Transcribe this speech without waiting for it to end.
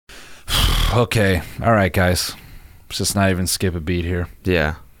Okay. All right, guys. Let's just not even skip a beat here.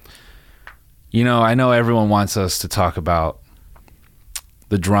 Yeah. You know, I know everyone wants us to talk about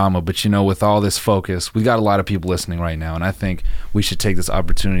the drama, but, you know, with all this focus, we got a lot of people listening right now, and I think we should take this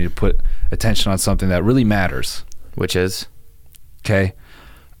opportunity to put attention on something that really matters. Which is? Okay.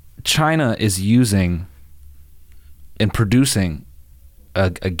 China is using and producing a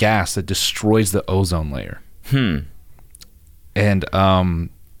gas that destroys the ozone layer. And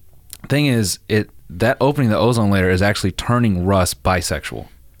thing is, that opening the ozone layer is actually turning Russ bisexual.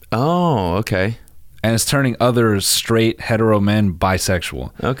 Oh, okay. And it's turning other straight hetero men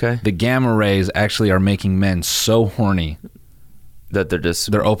bisexual. Okay. The gamma rays actually are making men so horny that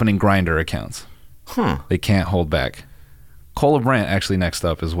they're opening Grindr accounts. They can't hold back. Cola Brandt actually next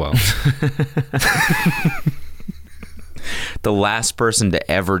up as well. The last person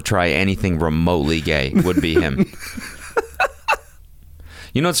to ever try anything remotely gay would be him.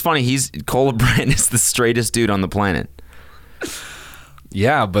 You know what's funny? Cola Brandt is the straightest dude on the planet.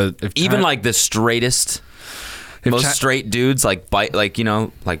 Yeah, but if even like the straightest, most straight dudes, like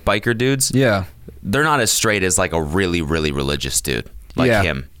biker dudes. Yeah, they're not as straight as like a really, really religious dude like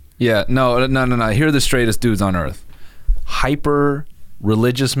him. Yeah, no. Here are the straightest dudes on earth: hyper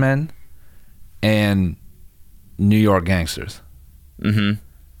religious men and New York gangsters. Mm-hmm.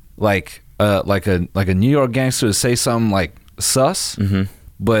 Like a New York gangster to say something like sus,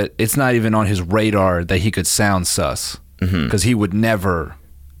 but it's not even on his radar that he could sound sus. Because he would never,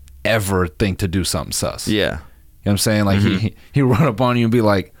 ever think to do something sus. Yeah. You know what I'm saying? Like, he run up on you and be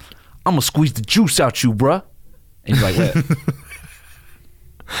like, I'm going to squeeze the juice out you, bruh. And you're like,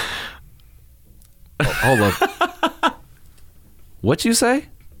 what? Hold up. What you say?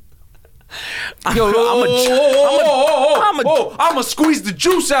 Yo, I'm going to squeeze the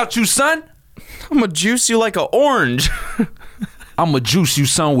juice out you, son. I'm going to juice you like an orange. I'm going to juice you,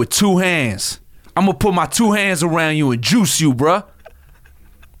 son, with 2 hands. I'm going to put my 2 hands around you and juice you, bruh.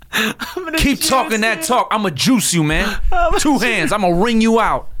 Keep talking that talk. I'm going to juice you, man. 2 hands. I'm going to wring you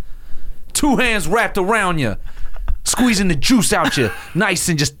out. 2 hands wrapped around you. Squeezing the juice out you. Nice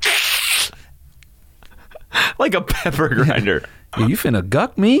and just... like a pepper grinder. Yeah, you finna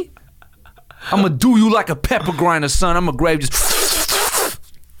guck me? I'm going to do you like a pepper grinder, son. I'm going to grab just...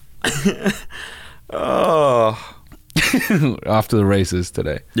 Oh... Off to the races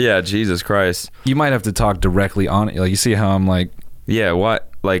today. Yeah, Jesus Christ. You might have to talk directly on it. Like, you see how I'm like... Yeah, what?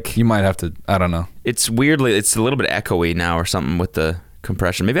 Like... You might have to... I don't know. It's weirdly... It's a little bit echoey now or something with the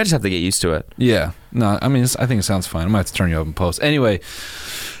compression. Maybe I just have to get used to it. Yeah. No, I mean, I think it sounds fine. I might have to turn you up in post. Anyway.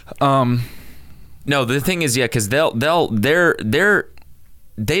 No, the thing is, yeah, because they don't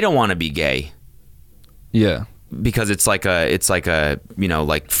want to be gay. Yeah. Because it's like a you know,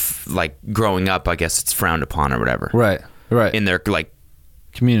 like growing up, I guess it's frowned upon or whatever. Right. In their like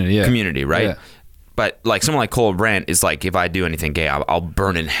community, right? Yeah. But like someone like Cola Brandt is like, if I do anything gay, I'll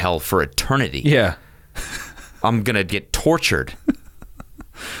burn in hell for eternity. Yeah. I'm gonna get tortured.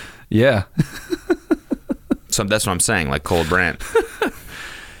 Yeah. So that's what I'm saying, like Cola Brandt.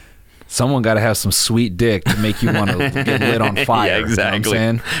 Someone got to have some sweet dick to make you want to get lit on fire. Yeah, exactly. You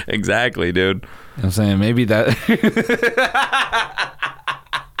know what I'm saying? Exactly, dude. You know what I'm saying? Maybe that...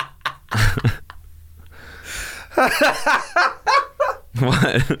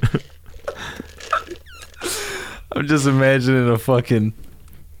 What? I'm just imagining a fucking...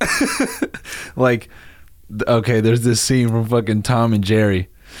 like, okay, there's this scene from fucking Tom and Jerry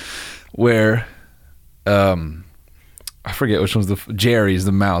where... I forget which one's Jerry's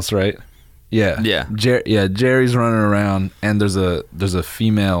the mouse, right? Yeah. Yeah. Jerry's running around and there's a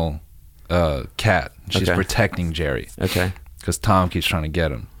female cat. She's protecting Jerry. Okay. Because Tom keeps trying to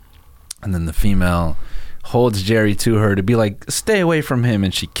get him. And then the female holds Jerry to her to be like, stay away from him,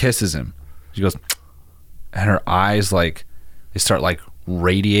 and she kisses him. She goes, and her eyes like they start like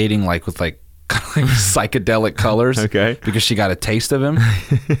radiating like with like psychedelic colors. Okay. Because she got a taste of him.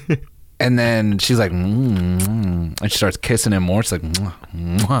 And then she's like, and she starts kissing him more. She's like,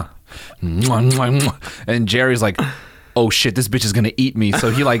 and Jerry's like, oh shit, this bitch is gonna eat me.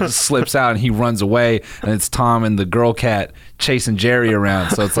 So he like slips out and he runs away, and it's Tom and the girl cat chasing Jerry around.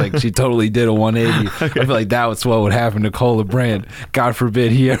 So it's like she totally did a 180. Okay. I feel like that was what would happen to Cola Brandt. God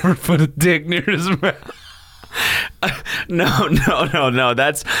forbid he ever put a dick near his mouth. No.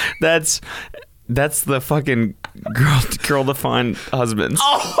 That's the fucking girl to find husbands.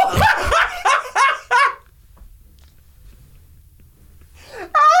 Oh.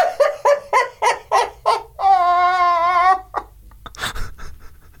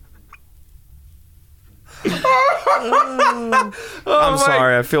 I'm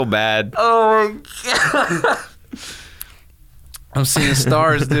sorry. I feel bad. Oh my god. I'm seeing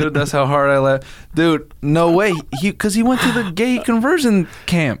stars, dude. That's how hard I laughed. Dude, no way. Because he went to the gay conversion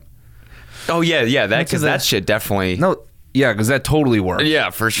camp. Oh, yeah. Because that shit definitely... No, yeah, because that totally worked. Yeah,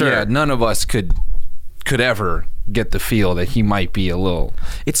 for sure. Yeah, none of us could ever get the feel that he might be a little...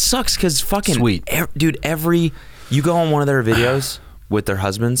 It sucks because fucking... Sweet. Dude, you go on one of their videos with their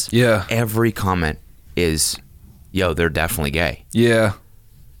husbands. Yeah. Every comment is, yo, they're definitely gay. Yeah.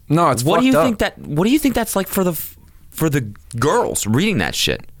 No, it's What fucked up. What do you think that's like for the girls reading that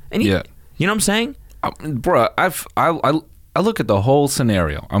shit? And you know what I'm saying? Bruh, I look at the whole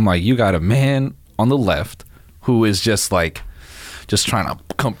scenario. I'm like, you got a man on the left who is just trying to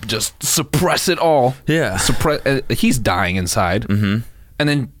just suppress it all. Yeah. He's dying inside. Mm-hmm. And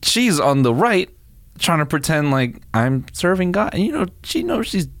then she's on the right trying to pretend like I'm serving God. And she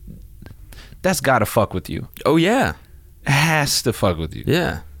knows that's got to fuck with you. Oh, yeah. It has to fuck with you.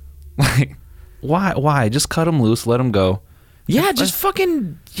 Yeah. Like, why? Just cut him loose, let him go. Yeah, just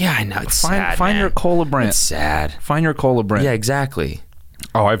fucking... Yeah, I know. It's sad, Find your Cola Brandt. It's sad. Find your Cola Brandt. Yeah, exactly.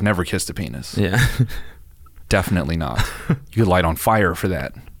 Oh, I've never kissed a penis. Yeah. Definitely not. You could light on fire for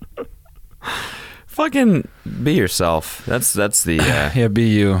that. Fucking be yourself. That's the... yeah, be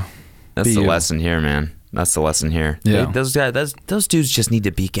you. That's the lesson here, man. That's the lesson here. Yeah. Those dudes just need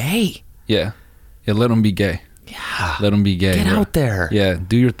to be gay. Yeah. Yeah, let them be gay. Yeah. Let them be gay. Get out there. Yeah,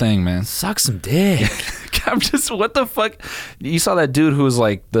 do your thing, man. Suck some dick. I'm just, what the fuck? You saw that dude who was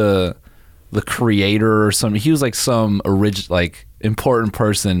like the creator or something. He was like some important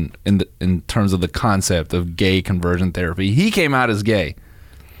person in terms of the concept of gay conversion therapy. He came out as gay.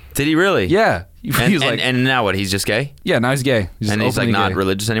 Did he really? Yeah. And now what? He's just gay? Yeah, now he's gay. He's like not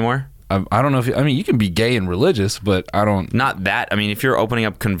religious anymore? I don't know if you can be gay and religious, but I don't. Not that. I mean, if you're opening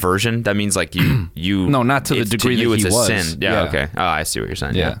up conversion, that means like you. No, not to the degree that he was. It's a sin. Yeah. Okay. Oh, I see what you're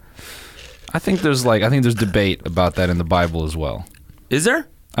saying. Yeah. I think there's debate about that in the Bible as well. Is there?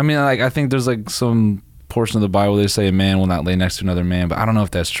 I mean, I think there's like some portion of the Bible they say a man will not lay next to another man, but I don't know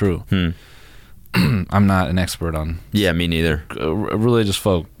if that's true. I'm not an expert on. Yeah, me neither. Religious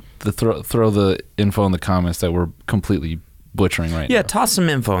folk. Throw the info in the comments that we're completely butchering right now. Yeah, toss some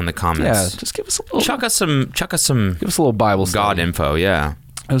info in the comments. Yeah, just give us a little. Chuck us some. Give us a little Bible study. God info. Yeah.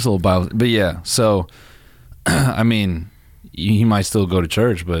 Give us a little Bible. But yeah, so I mean, he might still go to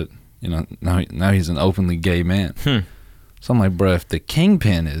church, but now he's an openly gay man. So I'm like, bro, if the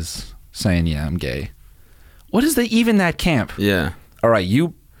kingpin is saying, yeah, I'm gay, what is even that camp? Yeah. All right,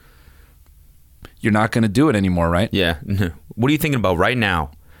 you're not going to do it anymore, right? Yeah. What are you thinking about right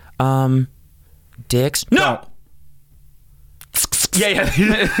now? Dicks? No. Yeah.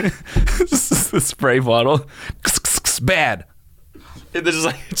 The spray bottle. Bad.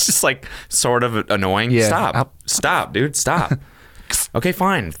 It's just like sort of annoying. Yeah. Stop, dude. Stop. Okay,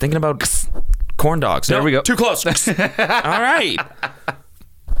 fine. Thinking about corn dogs. There we go. Too close. All right.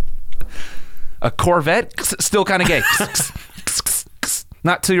 A Corvette? Still kind of gay.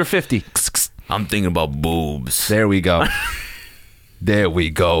 Not till you're 50. I'm thinking about boobs. There we go. There we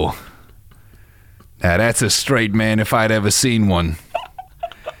go. Now that's a straight man if I'd ever seen one.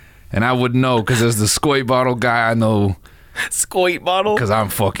 And I would know because as the squat bottle guy, I know. Squat bottle? Because I'm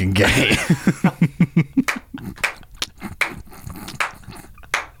fucking gay.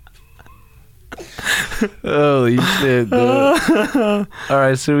 Holy shit, dude. All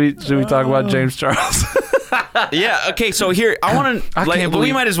right, should we talk about James Charles? Yeah, okay, so here I want to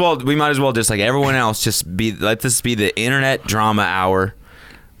we might as well just like everyone else just let this be the internet drama hour.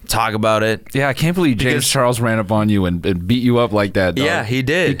 Talk about it. Yeah, I can't believe James Charles ran up on you and beat you up like that, dog. Yeah, he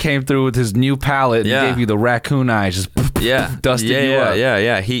did. He came through with his new palette and gave you the raccoon eyes, just dusted you up.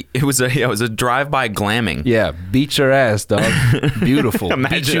 Yeah. It was a drive-by glamming. Yeah, beat your ass, dog. Beautiful.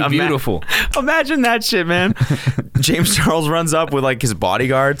 Beautiful. Imagine that shit, man. James Charles runs up with like his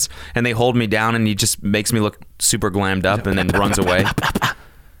bodyguards and they hold me down and he just makes me look super glammed up and then runs away.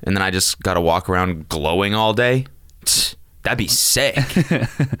 And then I just got to walk around glowing all day. That'd be sick.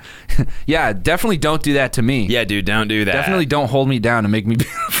 Yeah, definitely don't do that to me. Yeah, dude, don't do that. Definitely don't hold me down and make me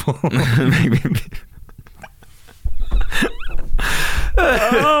beautiful.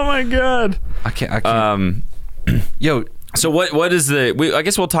 Oh my god. I can't. Yo, so what is I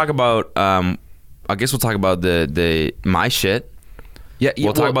guess we'll talk about the my shit. Yeah,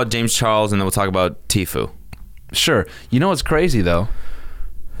 we'll talk about James Charles and then we'll talk about Tfue. Sure. You know what's crazy though?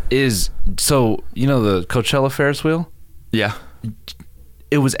 Is the Coachella Ferris wheel? Yeah.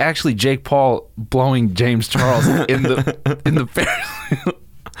 It was actually Jake Paul blowing James Charles in the Ferris wheel.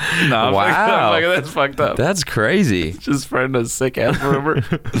 No, wow. That's fucked up. That's crazy. Just spreading a sick ass rumor.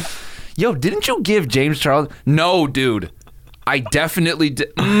 Yo, didn't you give James Charles? No, dude. I definitely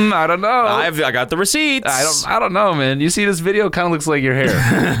did. I don't know. I got the receipts. I don't know, man. You see this video? It kind of looks like your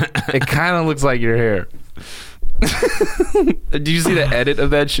hair. It kind of looks like your hair. Did you see the edit of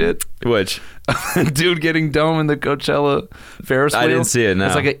that shit? Which? Dude getting dome in the Coachella Ferris wheel. I didn't see it, no.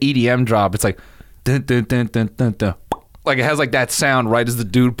 It's like an EDM drop. It's like dun, dun, dun, dun, dun, dun. Like it has like that sound right as the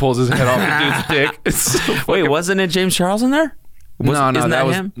dude pulls his head off the dude's dick. It's so Wait, wasn't it James Charles in there? No, that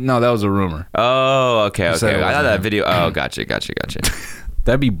was him? No, that was a rumor. Oh, okay. I said it thought wasn't that him. video. Oh, gotcha.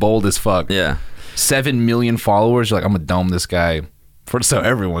 That'd be bold as fuck. Yeah. 7 million followers. You're like, I'm gonna dome this guy so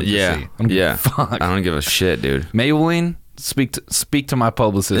everyone can Yeah. see. I'm Yeah. fuck. I don't give a shit, dude. Maybelline, speak to my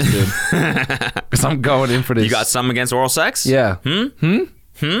publicist, dude. Because I'm going in for this. You got something against oral sex? Yeah.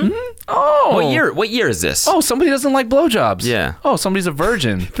 Oh. What year is this? Oh, somebody doesn't like blowjobs. Yeah. Oh, somebody's a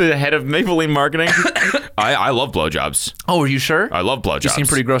virgin. The head of Maybelline marketing. I love blowjobs. Oh, are you sure? I love blowjobs. You seem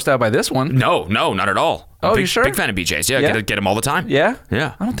pretty grossed out by this one. No, not at all. Oh, big, you sure? Big fan of BJ's. Yeah, Yeah? get them all the time. Yeah?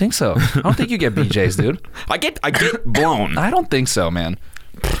 Yeah. I don't think so. I don't think you get BJs, dude. I get blown. I don't think so, man.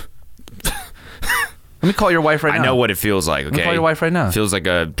 Let me call your wife right now. I know what it feels like. Okay, Let me call your wife right now. It feels like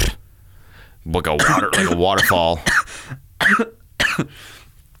a waterfall.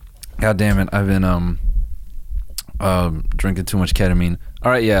 God damn it! I've been drinking too much ketamine.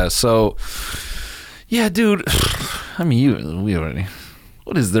 All right, yeah. So, yeah, dude. I mean, we already.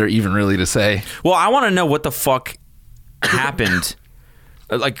 What is there even really to say? Well, I want to know what the fuck happened.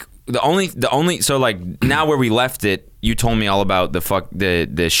 Like the only so like now where we left it, you told me all about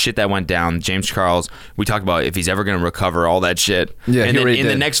the shit that went down. James Charles. We talked about if he's ever going to recover all that shit. Yeah, and he then already in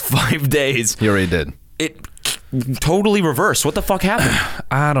the did. next 5 days, He already did. it totally reversed. What the fuck happened?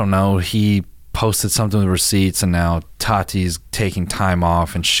 I don't know. He posted something with receipts, and now Tati's taking time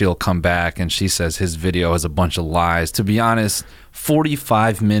off, and she'll come back, and she says his video has a bunch of lies. To be honest,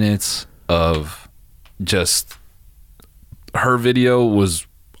 45 minutes of just her video was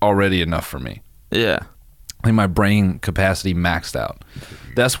already enough for me. Yeah. I think my brain capacity maxed out.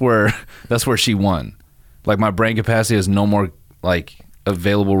 That's where she won. Like my brain capacity has no more like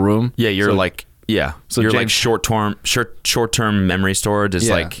available room. Yeah, you're So- like yeah. So you're like James- short-term memory storage is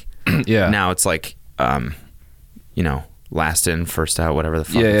Yeah. like Yeah. now it's like last in first out, whatever the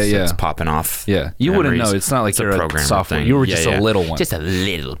fuck Yeah, it's yeah. popping off. Yeah, you wouldn't memories. know. It's not like It's you're a programmer software. thing. You were Yeah, just yeah. a little one. Just a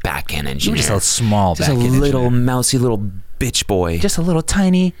little back-end You engineer. were just a small Just a back-end little engineer. mousy little bitch boy. Just a little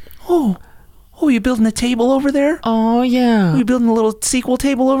tiny. Oh, you building a table over there? Oh yeah. You building a little SQL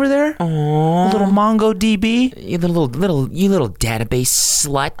table over there? Oh, A little MongoDB? you little database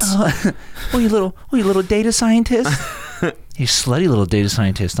slut. You little data scientist? You slutty little data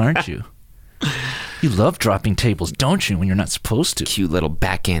scientist, aren't you? You love dropping tables, don't you, when you're not supposed to? Cute little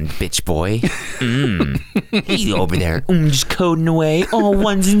back-end bitch boy. You over there, just coding away, all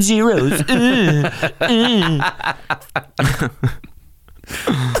ones and zeros.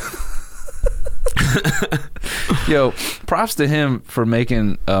 Yo, props to him for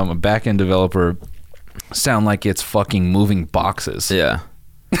making a back-end developer sound like it's fucking moving boxes. Yeah.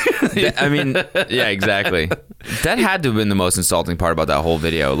 I mean, yeah, exactly. That had to have been the most insulting part about that whole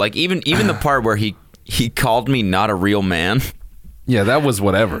video. Like even the part where he called me not a real man. Yeah, that was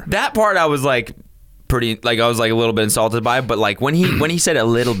whatever. That part I was like pretty like I was like a little bit insulted by, but like when he said a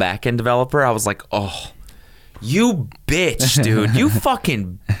little back-end developer, I was like, "Oh, you bitch, dude. You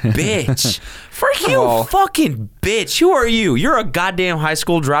fucking bitch. First of You all, fucking bitch. Who are you? You're a goddamn high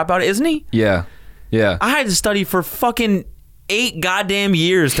school dropout, isn't he? yeah. I had to study for fucking 8 goddamn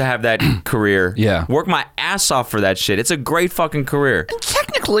years to have that career. Yeah. Work my ass off for that shit. It's a great fucking career.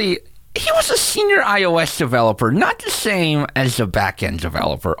 Technically, he was a senior iOS developer, not the same as a back-end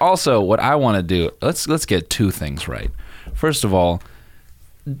developer. Also, what I want to do, let's get 2 things right. First of all,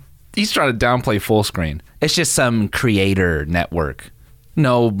 he's trying to downplay full screen. It's just some creator network.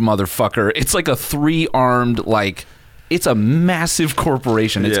 No, motherfucker. It's like a 3-armed, like, it's a massive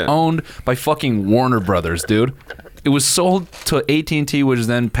corporation. It's Yeah. owned by fucking Warner Brothers, dude. It was sold to AT&T, which is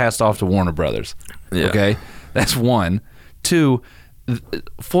then passed off to Warner Brothers. Yeah. Okay? That's 1. 2,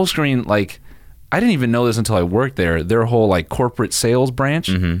 full screen, like, I didn't even know this until I worked there. Their whole, like, corporate sales branch,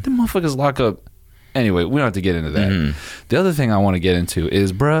 the motherfuckers lock up. Anyway, we don't have to get into that. The other thing I want to get into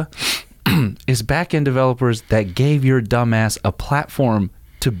is, bruh, is back-end developers that gave your dumbass a platform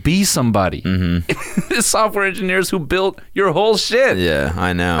to be somebody. The software engineers who built your whole shit. Yeah,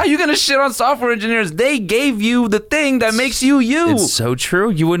 I know. How are you gonna shit on software engineers? They gave you the thing that makes you you. It's so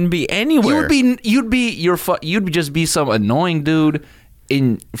true. You wouldn't be anywhere. You'd just be some annoying dude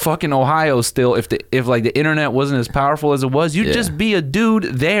in fucking Ohio still. If like the internet wasn't as powerful as it was, you'd Yeah. just be a dude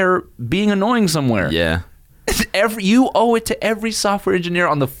there being annoying somewhere. Yeah. You owe it to every software engineer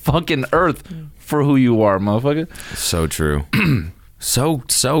on the fucking earth for who you are, motherfucker. So true.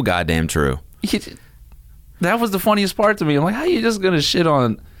 so goddamn true. That was the funniest part to me. I'm like, how are you just gonna shit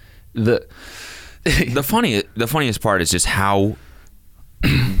on the the funniest part is just how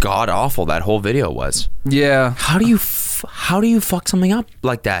god awful that whole video was. Yeah. How do you fuck something up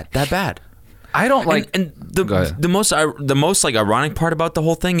like that bad? I don't like. And the most like ironic part about the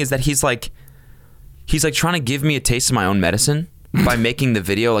whole thing is that he's like trying to give me a taste of my own medicine by making the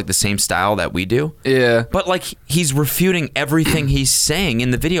video like the same style that we do. Yeah. But like he's refuting everything he's saying in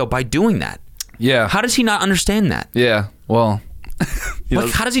the video by doing that. Yeah. How does he not understand that? Yeah. Well.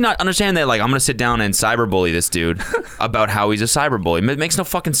 Like, how does he not understand that? Like, I'm gonna sit down and cyberbully this dude about how he's a cyberbully. It makes no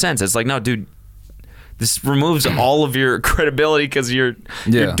fucking sense. It's like, no, dude, this removes all of your credibility because you're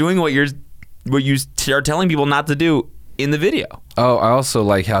doing what you are telling people not to do in the video. Oh, I also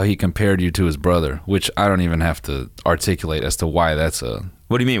like how he compared you to his brother, which I don't even have to articulate as to why that's a.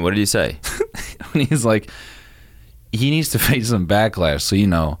 What do you mean? What did he say? When he's like, he needs to face some backlash.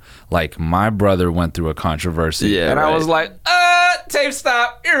 So, like my brother went through a controversy. Yeah, and right. I was like, tape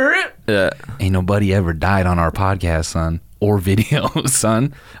stop. Yeah. Ain't nobody ever died on our podcast, son, or video,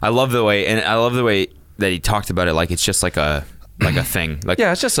 son. I love the way that he talked about it like it's just like a thing. Like,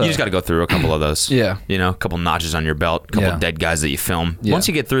 yeah, it's just you just got to go through a couple of those. Yeah. A couple notches on your belt, a couple of dead guys that you film. Yeah. Once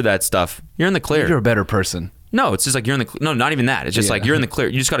you get through that stuff, you're in the clear. You're a better person. No, it's just like you're in the no, not even that. It's just like you're in the clear.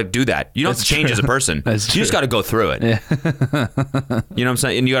 You just got to do that. You don't have to change as a person. You just got to go through it. Yeah. You know what I'm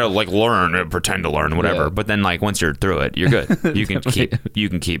saying? And you got to like learn, pretend to learn, whatever. Yeah. but then like once you're through it, you're good. You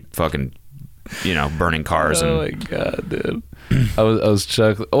can keep fucking, burning cars. Oh my god, dude. I was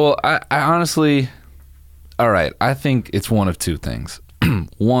chuckling. Well, I honestly, all right. I think it's one of two things.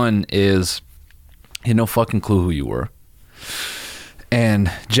 One is he had no fucking clue who you were, and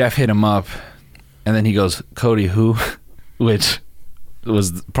Jeff hit him up. And then he goes, Cody, who? Which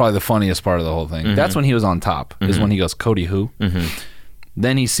was probably the funniest part of the whole thing. Mm-hmm. That's when he was on top, is when he goes, Cody, who? Mm-hmm.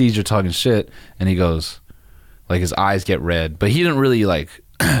 Then he sees you're talking shit, and he goes, like his eyes get red. But he didn't really like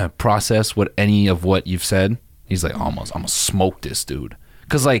process any of what you've said. He's like, I'm gonna smoke this dude.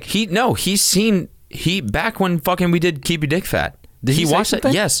 Because like, back when fucking we did Keep Your Dick Fat. Did he watch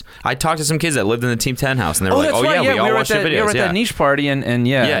something? that? Yes. I talked to some kids that lived in the Team 10 house, and they were like, that's right. we all watched your videos. We were at that niche party, and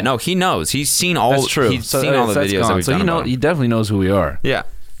yeah. Yeah, no, he knows. He's seen all. That's true. He's seen all the videos that we've done about him. He definitely knows who we are. Yeah.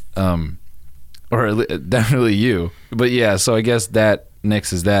 Or definitely you. But yeah, so I guess that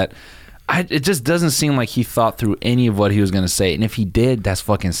nixes that. It just doesn't seem like he thought through any of what he was going to say. And if he did, that's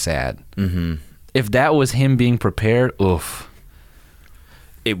fucking sad. Mm-hmm. If that was him being prepared, oof.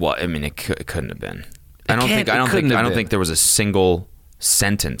 It was. I mean, it couldn't have been. I don't think there was a single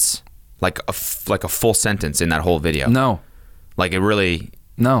sentence, like a full sentence in that whole video. No. Like it really.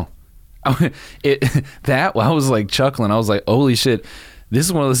 No. I was like chuckling. I was like, holy shit. This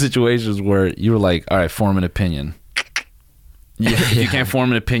is one of the situations where you were like, all right, form an opinion. Yeah, if you can't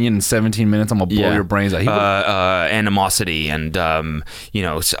form an opinion in 17 minutes, I'm gonna blow your brains out. Animosity and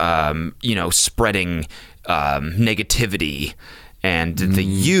spreading negativity, and the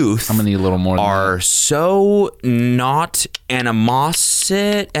youth I'm gonna need a little more are so not animos.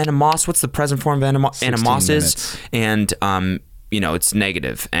 What's the present form of animos is? And it's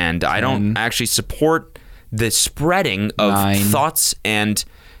negative, and I don't actually support the spreading of thoughts and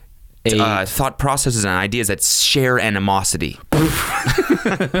thought processes and ideas that share animosity.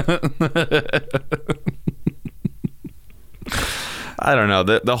 I don't know.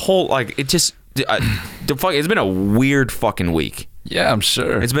 The whole, like, it just, it's been a weird fucking week. Yeah, I'm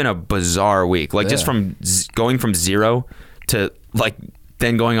sure. It's been a bizarre week. Like, just from going from zero to, like,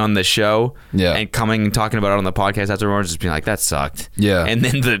 then going on the show and coming and talking about it on the podcast afterwards, just being like, that sucked. Yeah. And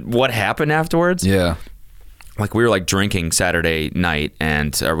then what happened afterwards? Yeah. Like, we were like drinking Saturday night,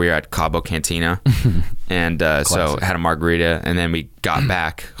 and we were at Cabo Cantina, and so had a margarita, and then we got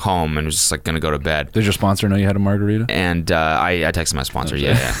back home and was just like gonna go to bed. Did your sponsor know you had a margarita? And I texted my sponsor. Okay.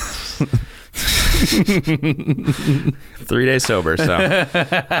 Yeah. 3 days sober. So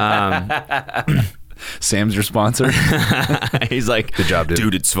Sam's your sponsor. He's like, good job, dude.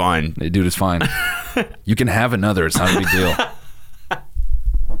 Dude, it's fine. Hey, dude, it's fine. You can have another. It's not a big deal.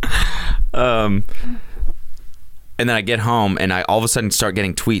 And then I get home, and I all of a sudden start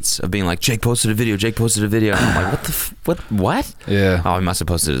getting tweets of being like, Jake posted a video. And I'm like, what? Yeah. Oh, he must have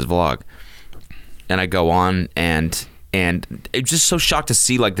posted his vlog. And I go on, and it's just so shocked to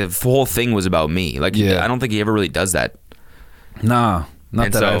see, like, the whole thing was about me. Like, I don't think he ever really does that. Nah,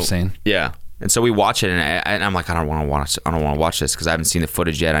 not that I've seen. Yeah. And so we watch it, and I'm like, I don't want to watch this because I haven't seen the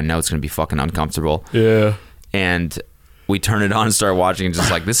footage yet. I know it's going to be fucking uncomfortable. Yeah. And we turn it on and start watching, and just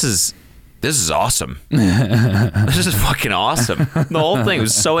like, this is this is awesome. This is fucking awesome. The whole thing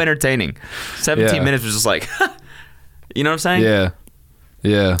was so entertaining. 17 minutes was just like, you know what I'm saying? Yeah.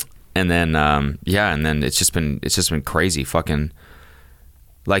 Yeah. And then, and then it's just been crazy. Fucking,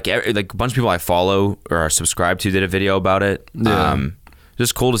 like a bunch of people I follow or are subscribed to did a video about it. Yeah.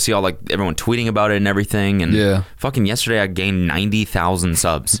 Just cool to see all like everyone tweeting about it and everything. And fucking yesterday I gained 90,000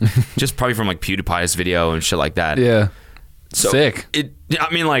 subs, just probably from like PewDiePie's video and shit like that. Yeah. So sick. It's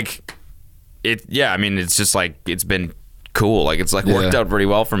just like, it's been cool. Like it's like worked out pretty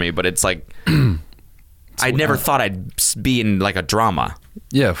well for me, but it's like, I never thought I'd be in like a drama.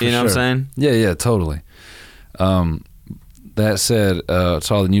 Yeah, for you know sure. what I'm saying? Yeah, totally. That said, to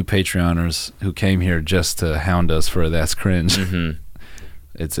all the new Patreoners who came here just to hound us for That's Cringe,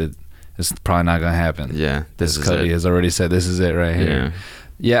 it's probably not gonna happen. Yeah, this is Cody it. has already said this is it right here.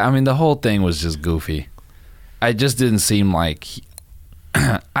 Yeah, I mean the whole thing was just goofy. I just didn't seem like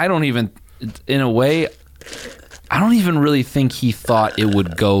I don't even really think he thought it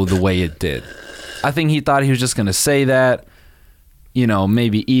would go the way it did. I think he thought he was just gonna say that, you know,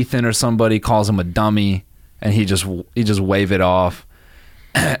 maybe Ethan or somebody calls him a dummy and he just wave it off,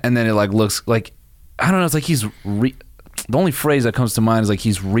 and then it like looks like, I don't know, it's like he's the only phrase that comes to mind is like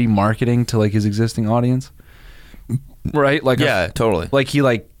he's remarketing to like his existing audience, right? Like totally. Like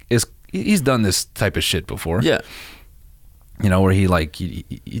he's done this type of shit before. Yeah. You know, where he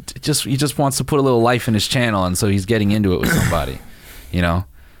just wants to put a little life in his channel, and so he's getting into it with somebody, you know.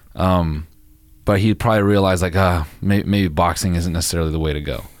 But he probably realized like, maybe boxing isn't necessarily the way to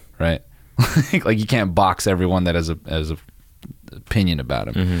go, right? Like you can't box everyone that has a opinion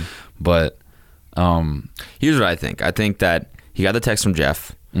about him. But here's what I think. I think that he got the text from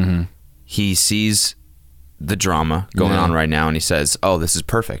Jeff. He sees the drama going on right now, and he says, "Oh, this is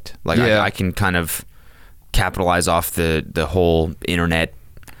perfect. Like I can kind of capitalize off the whole internet.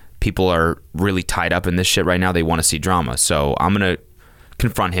 People are really tied up in this shit right now. They want to see drama. So I'm gonna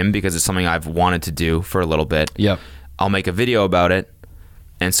confront him because it's something I've wanted to do for a little bit. Yep. I'll make a video about it."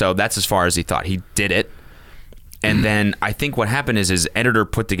 And so that's as far as he thought. He did it. And then I think what happened is his editor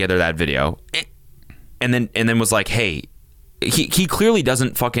put together that video and then was like, hey, he clearly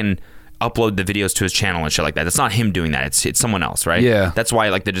doesn't fucking upload the videos to his channel and shit like that. That's not him doing that. It's someone else, right? Yeah. That's why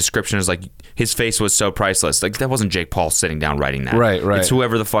like the description is like, his face was so priceless. Like that wasn't Jake Paul sitting down writing that. Right. It's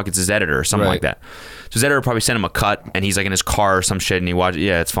whoever the fuck, it's his editor or something like that. So his editor probably sent him a cut and he's like in his car or some shit and he watched it.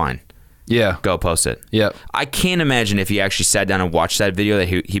 Yeah, it's fine. Yeah. Go post it. Yeah. I can't imagine if he actually sat down and watched that video that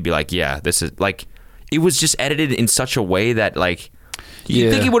he'd be like, yeah, this is like, it was just edited in such a way that like, you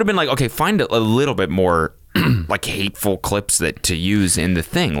think he would have been like, okay, find a little bit more like hateful clips that to use in the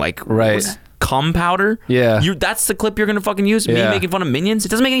thing. Like, was cum powder? Yeah. That's the clip you're going to fucking use? Me making fun of Minions? It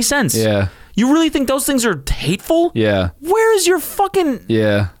doesn't make any sense. Yeah. You really think those things are hateful? Yeah. Where is your fucking...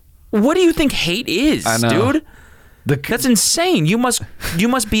 Yeah. What do you think hate is, dude? That's insane. You must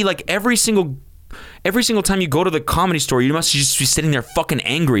be like every single time you go to the Comedy Store, you must just be sitting there fucking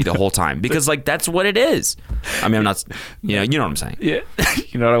angry the whole time because like that's what it is. I mean, I'm not, you know what I'm saying. Yeah.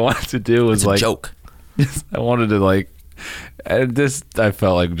 You know what I wanted to do was like a joke. I wanted to like, I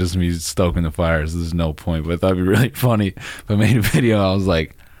felt like just me stoking the fires. There's no point, but I thought it'd be really funny if I made a video. I was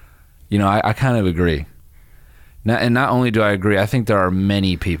like, you know, I kind of agree. And not only do I agree, I think there are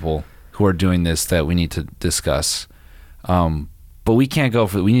many people who are doing this that we need to discuss. But we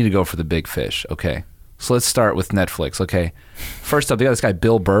need to go for the big fish. Okay. So let's start with Netflix. Okay. First up, they got this guy,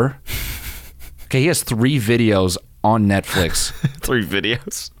 Bill Burr. Okay. He has 3 videos on Netflix. 3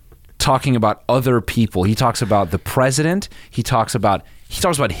 videos? Talking about other people. He talks about the president. He talks about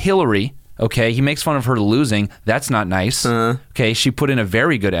Hillary. Okay. He makes fun of her losing. That's not nice. Okay. She put in a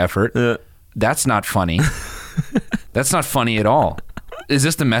very good effort. That's not funny. That's not funny at all. Is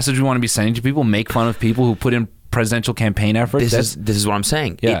this the message we want to be sending to people? Make fun of people who put in presidential campaign efforts? This is what I'm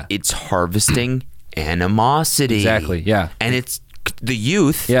saying. Yeah. It's harvesting animosity. Exactly. Yeah. And it's the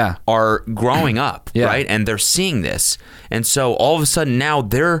youth are growing up, right? And they're seeing this. And so all of a sudden now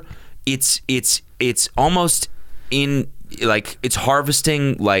it's almost in like it's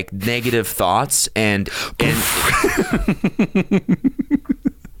harvesting like negative thoughts and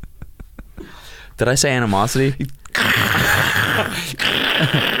Did I say animosity?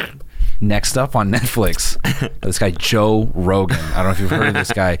 Next up on Netflix, this guy Joe Rogan. I don't know if you've heard of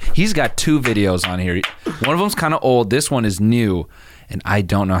this guy. He's got 2 videos on here. One of them's kind of old. This one is new, and I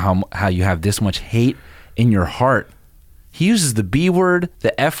don't know how you have this much hate in your heart. He uses the B word,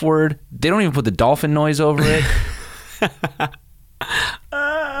 the F word. They don't even put the dolphin noise over it.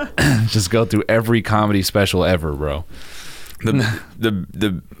 Just go through every comedy special ever, bro.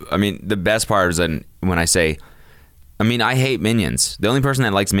 I mean, the best part is when I say I mean, I hate Minions. The only person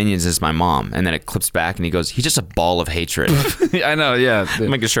that likes Minions is my mom. And then it clips back and he goes, he's just a ball of hatred. I know, yeah.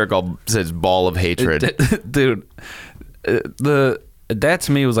 Make a shirt called says ball of hatred. Dude, that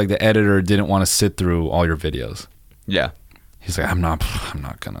to me was like the editor didn't want to sit through all your videos. Yeah. He's like, I'm not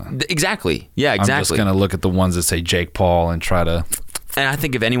gonna. Exactly. Yeah, exactly. I'm just gonna look at the ones that say Jake Paul and try to. And I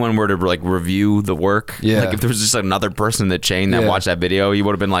think if anyone were to like review the work, like if there was just another person in the chain that watched that video, he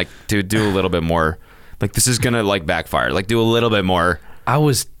would have been like, dude, do a little bit more. Like, this is gonna like backfire. Like, do a little bit more.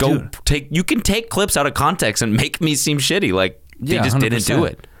 You can take clips out of context and make me seem shitty. Like, they just 100%. Didn't do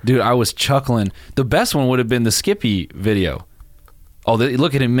it. Dude, I was chuckling. The best one would have been the Skippy video. Oh,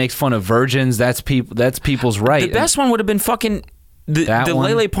 look at him, makes fun of virgins. That's people's right. The best one would have been fucking the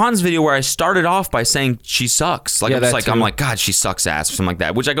Lele Pons video where I started off by saying she sucks. Like, I'm like, God, she sucks ass or something like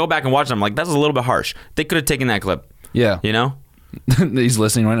that. Which I go back and watch and I'm like, that's a little bit harsh. They could have taken that clip. Yeah. You know? He's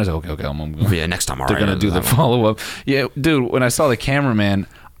listening right now. He's like, okay, I'm going. Yeah, next time, all they're right. They're going to do the follow-up. Yeah, dude, when I saw the cameraman,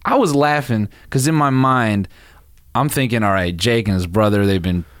 I was laughing because in my mind, I'm thinking, all right, Jake and his brother, they've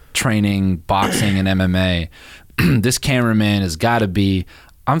been training boxing and MMA. This cameraman has got to be,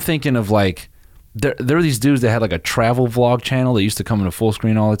 I'm thinking of like, there are these dudes that had like a travel vlog channel that used to come into full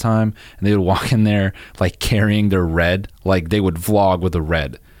screen all the time, and they would walk in there like carrying their red, like they would vlog with a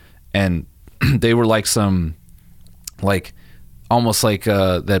red, and they were like some, like almost like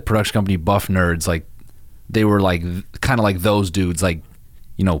that production company Buff Nerds, like they were like kind of like those dudes, like,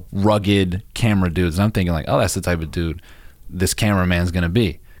 you know, rugged camera dudes. And I'm thinking like, oh, that's the type of dude this cameraman's gonna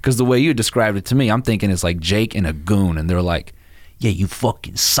be. Because the way you described it to me, I'm thinking it's like Jake and a goon, and they're like, yeah, you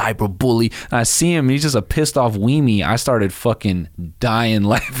fucking cyberbully. And I see him, he's just a pissed off weenie. I started fucking dying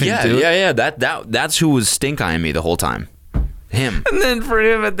laughing, dude. Yeah. That's who was stink-eyeing me the whole time. Him. And then for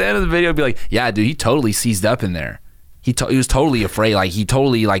him at the end of the video, be like, yeah, dude, he totally seized up in there. He was totally afraid. Like, he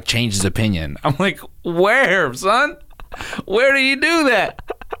totally like changed his opinion. I'm like, where, son? Where do you do that?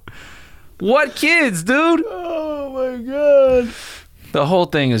 What kids, dude? Oh my God. The whole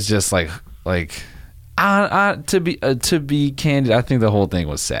thing is just like to be candid, I think the whole thing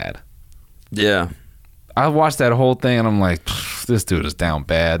was sad. Yeah. I watched that whole thing and I'm like, this dude is down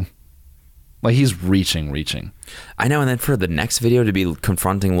bad. Like, he's reaching. I know, and then for the next video to be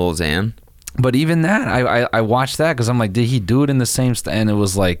confronting Lil Xan. But even that, I watched that because I'm like, did he do it in the same and it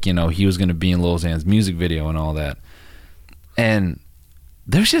was like, you know, he was going to be in Lil Xan's music video and all that. And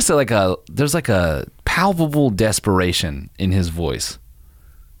there's just like a palpable desperation in his voice.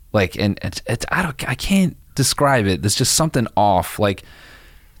 Like, and I can't describe it. There's just something off. Like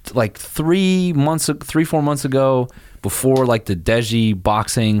 4 months ago, before like the Deji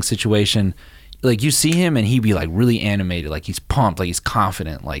boxing situation, like you see him and he'd be like really animated, like he's pumped, like he's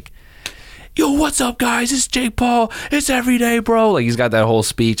confident, like, yo, what's up, guys? It's Jake Paul. It's every day, bro. Like, he's got that whole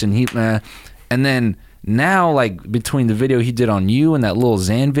speech, and and then now, like, between the video he did on you and that Lil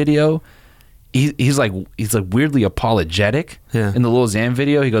Xan video, he's like weirdly apologetic. Yeah. In the Lil Xan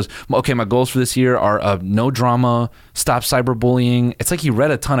video, he goes, okay, my goals for this year are no drama, stop cyberbullying. It's like he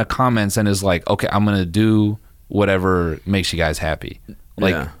read a ton of comments and is like, okay, I'm gonna do whatever makes you guys happy.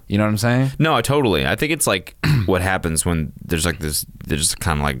 Like, you know what I'm saying? No, totally. I think it's like what happens when there's like this. There's just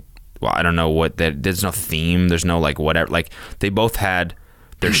kind of like, well, I don't know what that. There's no theme. There's no like whatever. Like, they both had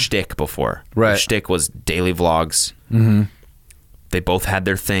their shtick before. Right. Their shtick was daily vlogs. Mm-hmm. They both had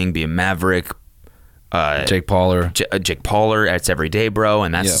their thing, be a maverick. Jake Pauler. Jake Pauler, it's every day, bro.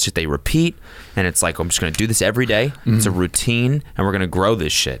 And that's the shit they repeat. And it's like, I'm just going to do this every day. Mm-hmm. It's a routine, and we're going to grow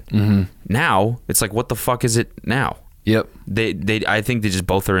this shit. Mm-hmm. Now, it's like, what the fuck is it now? Yep. I think they just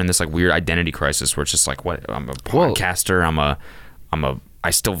both are in this like weird identity crisis where it's just like, what? I'm a podcaster. I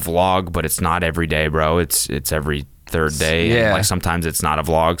still vlog, but it's not every day, bro. It's every third day. Yeah. And like, sometimes it's not a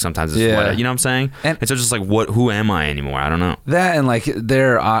vlog. Sometimes it's whatever. You know what I'm saying? And so just like, who am I anymore? I don't know. That, and like,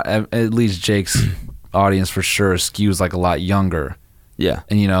 at least Jake's audience for sure skews like a lot younger. Yeah.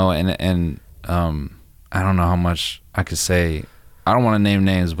 And, you know, and I don't know how much I could say. I don't want to name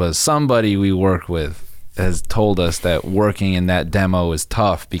names, but somebody we work with has told us that working in that demo is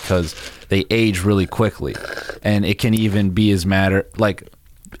tough because they age really quickly, and it can even be like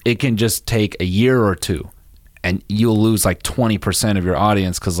it can just take a year or two and you'll lose like 20% of your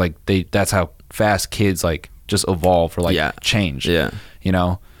audience because like that's how fast kids like just evolve or like change. Yeah. You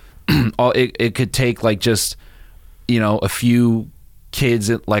know, it could take like just, you know, a few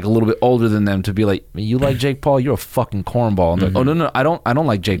kids like a little bit older than them to be like, you like Jake Paul? You're a fucking cornball. And like, oh no, I don't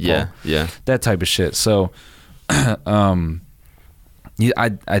like Jake Paul. Yeah. That type of shit. So, I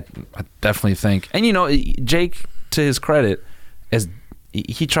definitely think, and you know, Jake, to his credit, as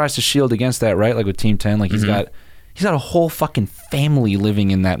he tries to shield against that, right? Like with Team 10, like he's got a whole fucking family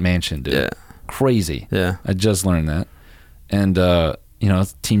living in that mansion, dude. Yeah. Crazy. Yeah. I just learned that. and you know,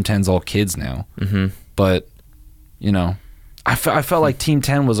 Team 10's all kids now. But you know, I felt like Team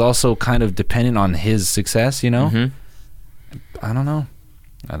 10 was also kind of dependent on his success. You know, I don't know.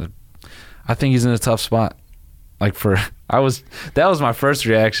 I think he's in a tough spot. Like that was my first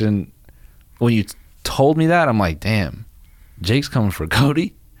reaction when you told me that. I'm like, damn, Jake's coming for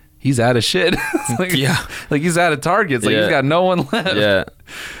Cody. He's out of shit. Like, like he's out of targets. Like he's got no one left. Yeah,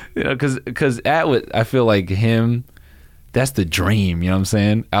 you know, because Atwood, I feel like him, that's the dream. You know what I'm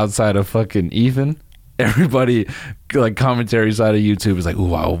saying? Outside of fucking Ethan, everybody like commentary side of YouTube is like,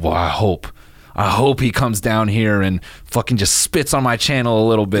 ooh, I hope he comes down here and fucking just spits on my channel a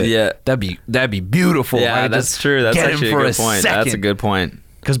little bit. Yeah, that'd be beautiful. Yeah, that's true. That's actually a good point. That's a good point.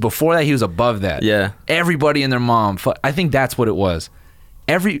 Because before that, he was above that. Yeah, everybody and their mom. I think that's what it was.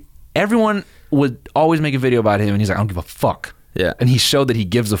 Everyone would always make a video about him, and he's like, I don't give a fuck. Yeah, and he showed that he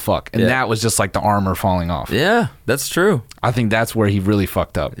gives a fuck, and that was just like the armor falling off. Yeah, that's true. I think that's where he really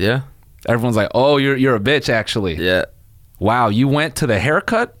fucked up. Yeah, everyone's like, oh, you're a bitch, actually. Yeah. Wow, you went to the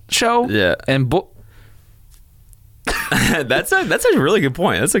haircut show? Yeah. And that's a really good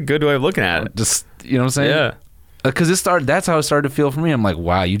point. That's a good way of looking at it. Just, you know what I'm saying? Yeah. Because that's how it started to feel for me. I'm like,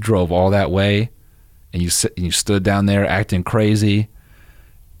 wow, you drove all that way and you stood down there acting crazy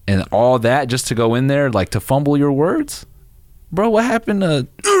and all that just to go in there, like to fumble your words? Bro, what happened to...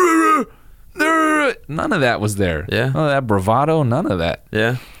 None of that was there. Yeah. None of that bravado, none of that.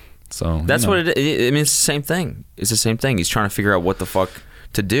 Yeah. So that's what it is. I mean, it's the same thing. It's the same thing. He's trying to figure out what the fuck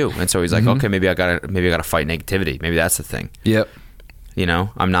to do, and so he's like, okay, maybe I gotta fight negativity. Maybe that's the thing. Yep. You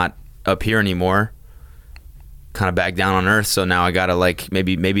know, I'm not up here anymore. Kind of back down on Earth, so now I gotta like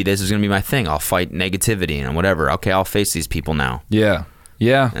maybe this is gonna be my thing. I'll fight negativity and whatever. Okay, I'll face these people now. Yeah.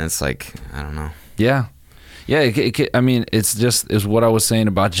 Yeah. And it's like, I don't know. Yeah. Yeah. I mean, it's what I was saying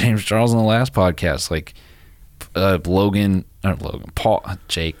about James Charles in the last podcast. Like, Paul,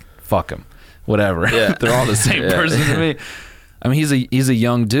 Jake. Fuck him, whatever. Yeah. They're all the same person to me. I mean, he's a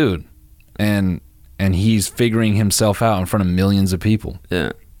young dude, and he's figuring himself out in front of millions of people.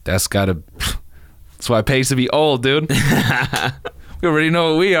 Yeah, that's why it pays to be old, dude. We already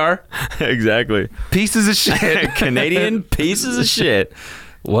know what we are. Exactly. Pieces of shit. Canadian pieces of shit.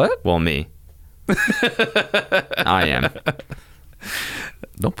 What? Well, me. I am.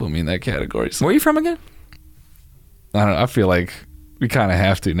 Don't put me in that category. Where are you from again? I don't know. I feel like we kind of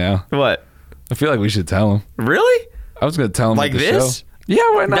have to now. What? I feel like we should tell him. Really? I was going to tell him like this? Show.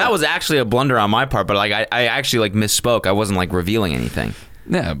 Yeah, why not? That was actually a blunder on my part, but like I actually like misspoke. I wasn't like revealing anything.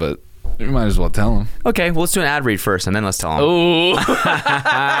 Yeah, but you might as well tell him. Okay, well, let's do an ad read first, and then let's tell him. Oh.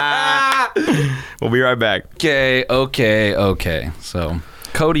 We'll be right back. Okay. So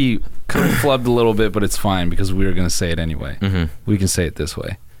Cody flubbed a little bit, but it's fine because we were going to say it anyway. We can say it this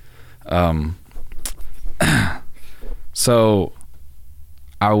way. So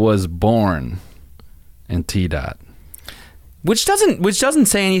I was born in T-Dot. Which doesn't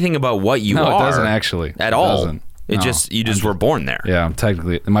say anything about what you are. No, it doesn't actually. At all. You just were born there. Yeah, I'm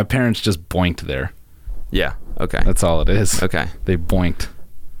technically. My parents just boinked there. Yeah, okay. That's all it is. Okay. They boinked.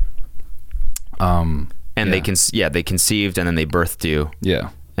 And they conceived and then they birthed you. Yeah.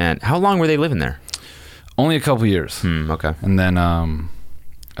 And how long were they living there? Only a couple years. Okay. And then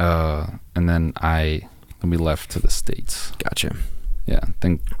we left to the States. Gotcha. Yeah.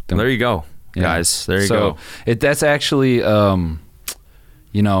 There you go, guys. There you go. That's actually,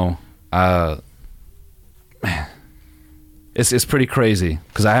 it's pretty crazy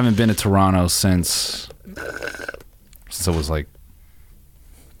because I haven't been to Toronto since I was like,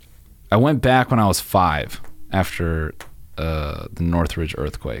 I went back when I was 5 after the Northridge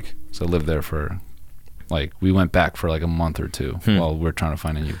earthquake. So I lived there for we went back for like a month or two while we're trying to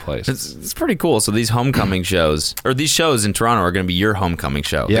find a new place. It's pretty cool. So these homecoming shows, or these shows in Toronto are going to be your homecoming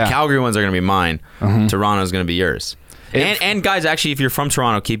show. Yeah. The Calgary ones are going to be mine. Toronto's going to be yours. And guys, actually, if you're from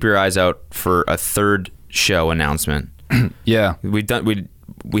Toronto, keep your eyes out for a third show announcement. Yeah. We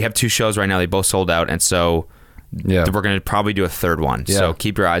have 2 shows right now. They both sold out. And so we're going to probably do a third one. Yeah. So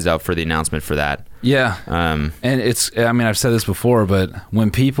keep your eyes out for the announcement for that. Yeah. And I've said this before, but when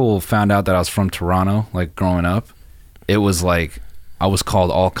people found out that I was from Toronto, like growing up, it was like I was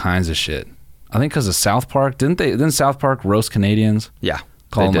called all kinds of shit. I think because of South Park. Didn't South Park roast Canadians? Yeah.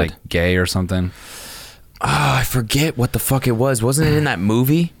 Call them like gay or something. Oh, I forget what the fuck it was. Wasn't it in that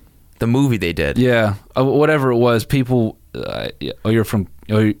movie? The movie they did. Yeah. Whatever it was, people,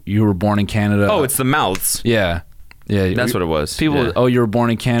 you were born in Canada. Oh, it's the mouths. Yeah. Yeah, that's what it was. People, you were born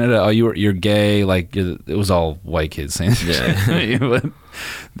in Canada. Oh, you're gay. Like it was all white kids saying shit.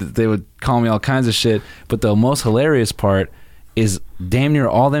 They would call me all kinds of shit. But the most hilarious part is damn near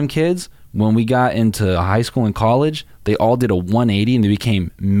all them kids when we got into high school and college, they all did a 180 and they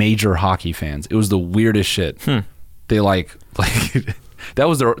became major hockey fans. It was the weirdest shit. They like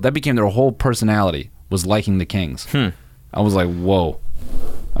that became their whole personality, was liking the Kings. I was like, whoa.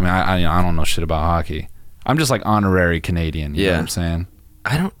 I mean, I don't know shit about hockey. I'm just like honorary Canadian. You know what I'm saying?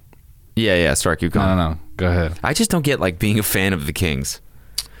 I don't. Yeah. Sorry, keep going. No. Go ahead. I just don't get like being a fan of the Kings.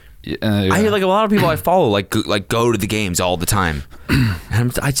 Yeah. I hear like a lot of people I follow like go to the games all the time.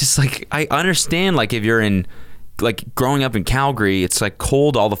 And I just like, I understand like if you're in like growing up in Calgary, it's like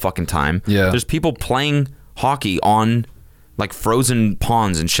cold all the fucking time. Yeah. There's people playing hockey on like frozen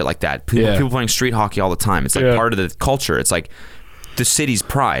ponds and shit like that. People playing street hockey all the time. It's like part of the culture. It's like the city's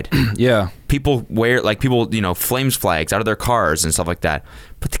pride. Yeah. People wear like flames flags out of their cars and stuff like that.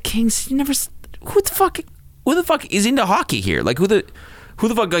 But the Kings, who the fuck is into hockey here? Like who the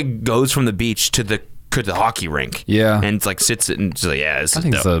fuck like goes from the beach to the hockey rink? Yeah. And it's like sits and just like, I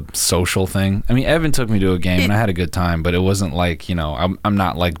think it's a social thing. I mean, Evan took me to a game and I had a good time, but it wasn't like, I'm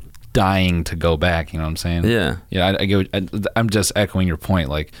not like dying to go back, you know what I'm saying? Yeah. Yeah, I'm just echoing your point.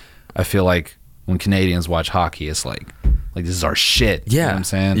 Like, I feel like when Canadians watch hockey, it's like this is our shit. Yeah. You know what I'm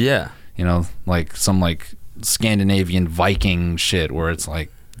saying? Yeah. Like some like Scandinavian Viking shit where it's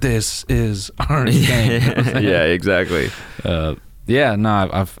like, this is our game. Yeah, exactly. Yeah,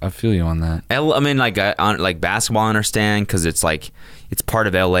 no, I feel you on that. I mean, like basketball, I understand because it's like it's part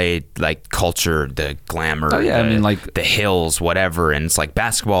of LA, like culture, the glamour. Oh yeah, I mean, like the hills, whatever, and it's like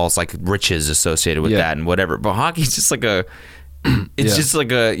basketball is like riches associated with that and whatever. But hockey's just like it's just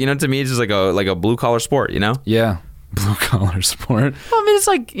like a, to me, it's just like a blue collar sport, Yeah, blue collar sport. Well, I mean, it's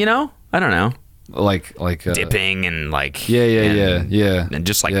like I don't know. Like dipping and like yeah and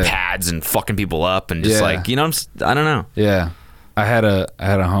just like pads and fucking people up and just like I don't know. Yeah, I had a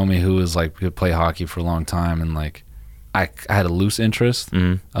homie who was like, could play hockey for a long time, and like I had a loose interest.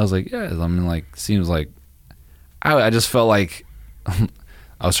 I was like, I mean, like seems like I just felt like I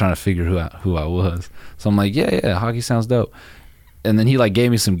was trying to figure who I was. So I'm like, yeah, hockey sounds dope. And then he like gave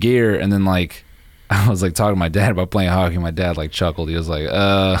me some gear, and then like I was like talking to my dad about playing hockey. My dad like chuckled. He was like,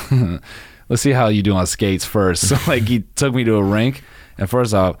 let's see how you do on skates first. So like he took me to a rink, and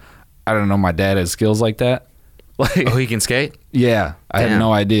first off, I don't know my dad has skills like that. Like, he can skate? Yeah, I had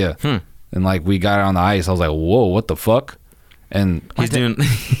no idea. And like we got on the ice, I was like, whoa, what the fuck? And he's doing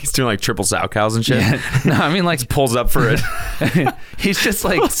like triple sow cows and shit. Yeah. No, I mean, like just pulls up for it. He's just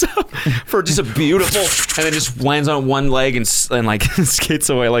like for just a beautiful, and then just lands on one leg and like skates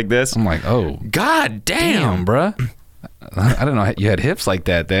away like this. I'm like, oh, god damn, bruh. I don't know you had hips like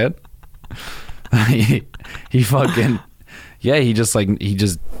that, Dad. he fucking he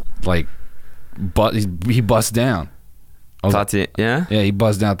busts down. Yeah, he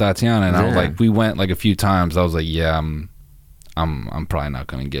buzzed down Tatiana, and I was like, we went like a few times. I was like, I'm probably not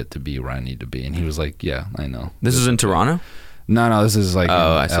going to get to be where I need to be. And he was like, yeah, I know. This is in Toronto? No, this is like in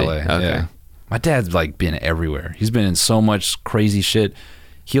I see. LA. Okay. Yeah. My dad's like been everywhere. He's been in so much crazy shit.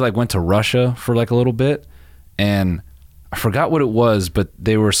 He like went to Russia for like a little bit, and I forgot what it was, but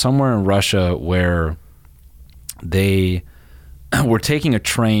they were somewhere in Russia where they were taking a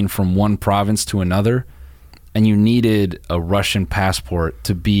train from one province to another, and you needed a Russian passport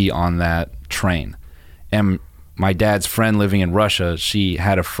to be on that train. And my dad's friend living in Russia, she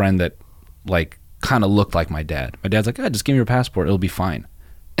had a friend that like kind of looked like my dad. My dad's like, just give me your passport, it'll be fine.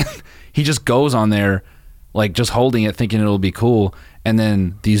 He just goes on there like just holding it thinking it'll be cool, and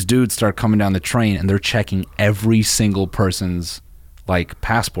then these dudes start coming down the train and they're checking every single person's like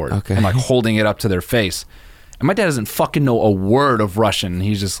passport and like holding it up to their face. And my dad doesn't fucking know a word of Russian.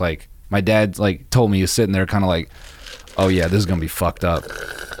 He's just like, my dad like told me he was sitting there kind of like, oh yeah, this is gonna be fucked up.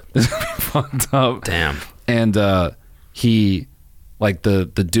 This is gonna be fucked up. Damn. And he like the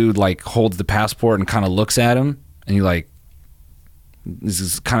dude like holds the passport and kind of looks at him, and he like this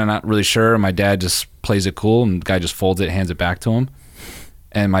is kind of not really sure. My dad just plays it cool, and the guy just folds it, hands it back to him.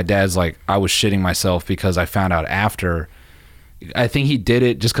 And my dad's like, I was shitting myself because I found out after. I think he did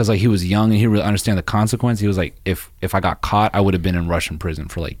it just because like he was young and he didn't really understand the consequence. He was like, if I got caught, I would have been in Russian prison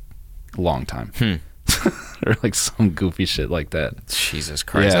for like a long time. Or like some goofy shit like that. Jesus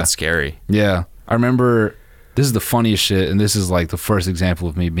Christ, that's scary. Yeah. I remember, this is the funniest shit, and this is like the first example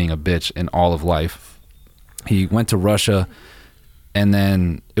of me being a bitch in all of life. He went to Russia, and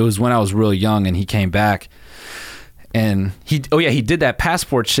then it was when I was real young, and he came back, and he did that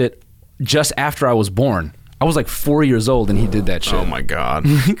passport shit just after I was born. I was like 4 years old and he did that shit. Oh my God.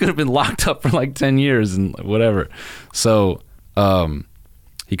 He could have been locked up for like 10 years and whatever. So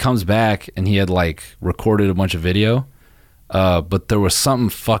he comes back and he had like recorded a bunch of video, but there was something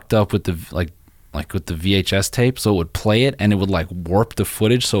fucked up with the like like with the VHS tape, so it would play it and it would like warp the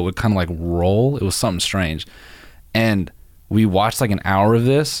footage, so it would kind of like roll. It was something strange. And we watched like an hour of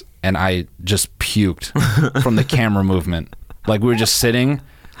this, and I just puked from the camera movement. Like we were just sitting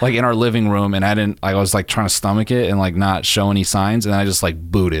like in our living room, and I was like trying to stomach it and like not show any signs, and I just like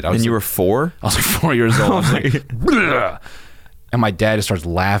booted. And you were 4? I was like 4 years old. I was like, bleh. And my dad just starts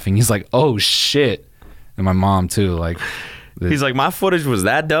laughing. He's like, "Oh shit!" And my mom too. Like, he's like, "My footage was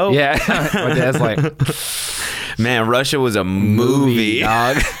that dope?" Yeah. My dad's like, "Man, Russia was a movie,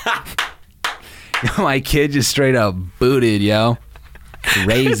 dog." My kid just straight up booted, yo.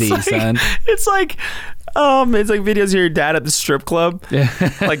 Crazy, son. It's like videos of your dad at the strip club. Yeah.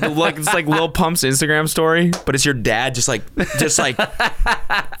 Like it's like Lil Pump's Instagram story, but it's your dad just like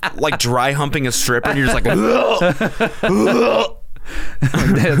dry humping a stripper, and you're just like,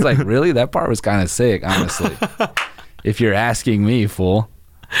 My dad's like, really? That part was kind of sick, honestly. If you're asking me, fool.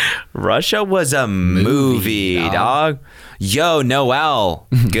 Russia was a movie, dog. Yo, Noel.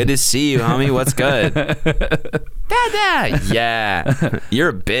 Good to see you, homie. What's good? Dada. Yeah. You're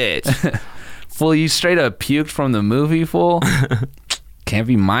a bitch. Fool, you straight up puked from the movie, fool? Can't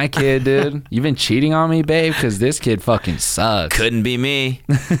be my kid, dude. You've been cheating on me, babe, because this kid fucking sucks. Couldn't be me.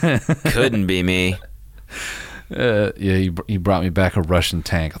 Couldn't be me. Yeah, he brought me back a Russian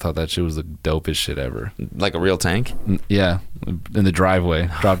tank. I thought that shit was the dopest shit ever. Like a real tank? Yeah, in the driveway.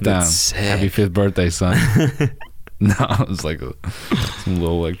 Dropped down. Sick. Happy 5th birthday, son. No, it was like some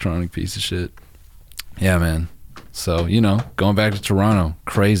little electronic piece of shit. Yeah, man. So, going back to Toronto,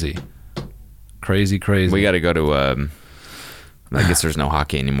 crazy. Crazy. We got to go to, I guess there's no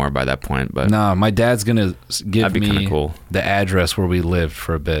hockey anymore by that point, but. Nah, my dad's going to give me cool. the address where we lived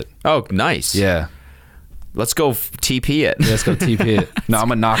for a bit. Oh, nice. Yeah. Let's go TP it. Yeah, let's go TP it. No, I'm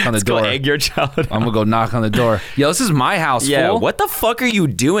going to knock on the door. Let's go egg your child. I'm going to go knock on the door. Yo, this is my house, yeah, fool. What the fuck are you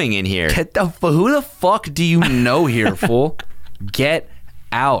doing in here? Who the fuck do you know here, fool? Get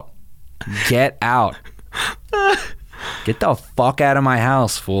out. Get out. Get the fuck out of my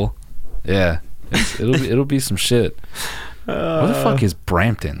house, fool. Yeah. It'll be some shit. Where the fuck is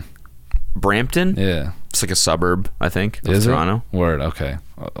Brampton? Brampton? Yeah. It's like a suburb, I think, of Is Toronto. It? Word, okay.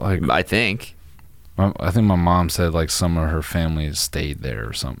 I think. I think my mom said like some of her family stayed there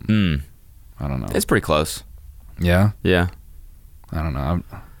or something. I don't know. It's pretty close. Yeah? Yeah. I don't know.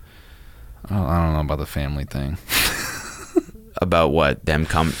 I don't know about the family thing. About what? Them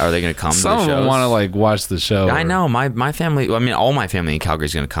come? Are they going to come to the shows? Some of them want to like watch the show. I know. My family, I mean, all my family in Calgary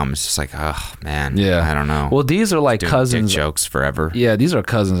is going to come. It's just like, oh, man. Yeah. I don't know. Well, these are like doing cousins. Dick jokes forever. Yeah, these are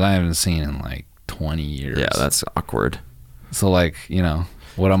cousins I haven't seen in like 20 years. Yeah, that's awkward. So like,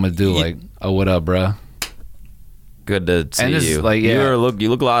 what I'm going to do, like, oh, what up, bruh? Good to see you. Like, yeah. You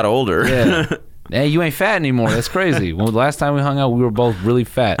look a lot older. Yeah. Hey, you ain't fat anymore. That's crazy. Well, the last time we hung out, we were both really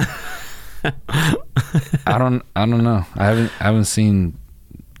fat. I don't know. I haven't seen.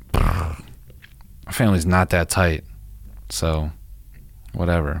 My family's not that tight, so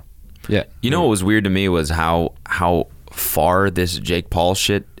whatever. Yeah. You know what was weird to me was how far this Jake Paul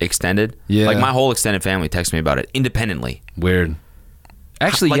shit extended. Yeah. Like my whole extended family texted me about it independently. Weird.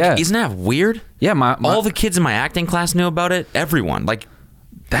 Actually, like, yeah. Isn't that weird? Yeah, all the kids in my acting class knew about it. Everyone, like,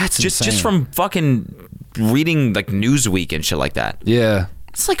 that's just insane. from fucking reading like Newsweek and shit like that. Yeah.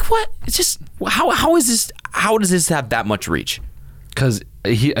 It's like, what? It's just how is this? How does this have that much reach? Because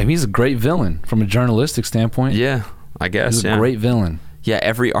he's a great villain from a journalistic standpoint. Yeah, I guess. He's a great villain. Yeah,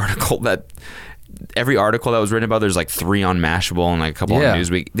 every article that was written about, there's like 3 on Mashable and like a couple on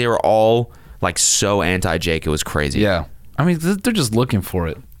Newsweek. They were all like so anti-Jake. It was crazy. Yeah. I mean, they're just looking for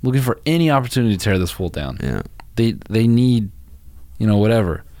it. Looking for any opportunity to tear this fool down. Yeah. They need,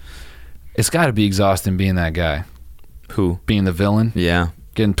 whatever. It's got to be exhausting being that guy. Who? Being the villain. Yeah.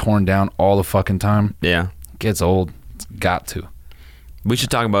 Getting torn down all the fucking time. Yeah. Gets old. It's got to. We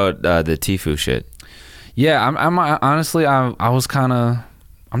should talk about the Tfue shit. Yeah, I'm honestly, I was kind of,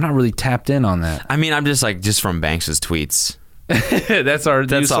 I'm not really tapped in on that. I mean, I'm just from Banks's tweets. That's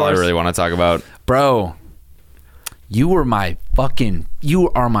all I really want to talk about. Bro, you are my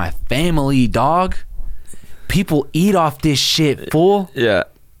family, dog. People eat off this shit, fool. Yeah.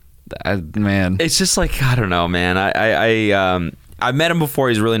 Man. It's just like, I don't know, man. I met him before.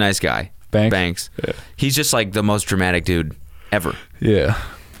 He's a really nice guy. Banks. Yeah. He's just like the most dramatic dude ever. Yeah.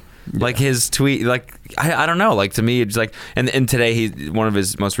 Like his tweet, like I don't know, like to me it's like, and today one of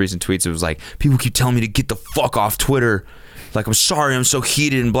his most recent tweets, it was like, people keep telling me to get the fuck off Twitter, like, I'm sorry, I'm so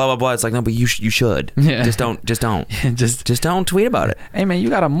heated and blah blah blah. It's like, no, but you should. Yeah. Just don't just don't tweet about it. Hey man, you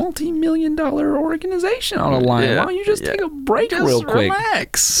got a multi-million-dollar organization on the line. Yeah. Why don't you just take a break real quick?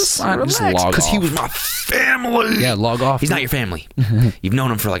 Relax. Just log Because he off. was my family. Yeah, log off. He's not your family. You've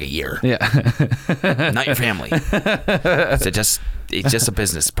known him for like a year. Yeah. Not your family. It's just a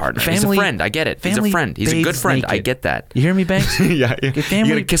business partner. He's a friend. I get it. He's a friend. He's a good friend. naked. I get that. You hear me, Banks? Yeah. Your family-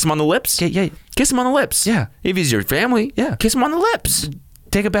 You gotta kiss him on the lips? Yeah. Kiss him on the lips. Yeah. If he's your family, Yeah. kiss him on the lips.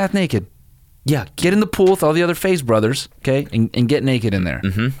 Take a bath naked. Yeah. Get in the pool with all the other Phase brothers, okay, and get naked in there.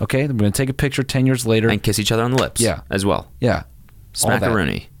 Mm-hmm. Okay, we're gonna take a picture 10 years later. And kiss each other on the lips. Yeah. As well. Yeah. All that.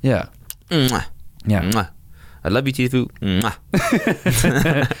 Smackaroonie. Yeah. Mwah. Yeah. Mwah. I love you, Tifu.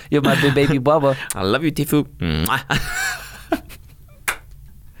 Mwah. You're my big baby Bubba. I love you, Tifu. Mwah.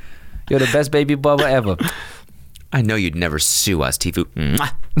 You're the best baby Bubba ever. I know you'd never sue us, Tifu.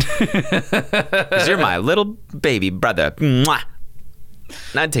 Mwah. 'Cause you're my little baby brother. Mwah.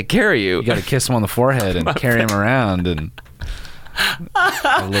 And I'd take care of you. You got to kiss him on the forehead and carry him around and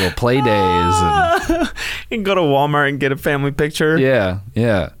have little play days. And, You can go to Walmart and get a family picture. yeah.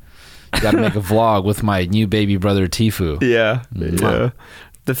 You got to make a vlog with my new baby brother Tifu. Yeah. Mwah.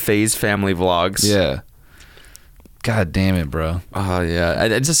 The Phase family vlogs. Yeah. God damn it, bro. Oh yeah.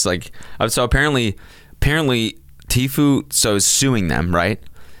 It's just like, so apparently Tifu is suing them, right?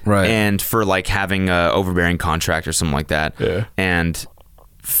 Right. And for like having a overbearing contract or something like that. Yeah. And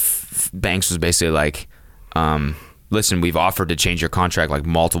Banks was basically like, listen, we've offered to change your contract like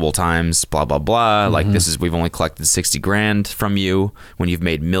multiple times, blah blah blah. Like we've only collected $60,000 from you when you've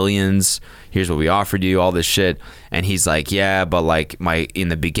made millions. Here's what we offered you, all this shit. And he's like, yeah, but like in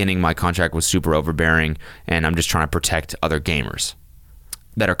the beginning my contract was super overbearing, and I'm just trying to protect other gamers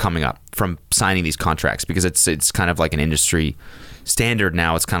that are coming up from signing these contracts, because it's kind of like an industry standard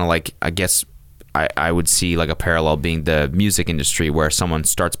now. It's kind of like, I guess I would see like a parallel being the music industry, where someone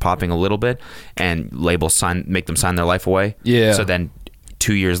starts popping a little bit and labels make them sign their life away. Yeah. So then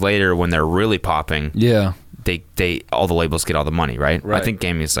 2 years later, when they're really popping, Yeah. they all the labels get all the money, right? I think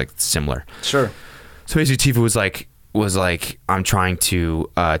gaming is like similar. Sure. So basically, Tifu was like, I'm trying to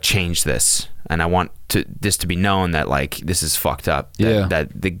change this, and I want this to be known that like this is fucked up.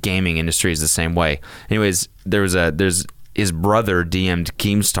 That the gaming industry is the same way. Anyways, there's his brother DM'd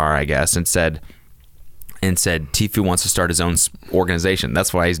Keemstar, I guess, and said Tifu wants to start his own organization.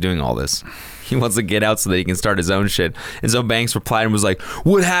 That's why he's doing all this. He wants to get out so that he can start his own shit. And so Banks replied and was like,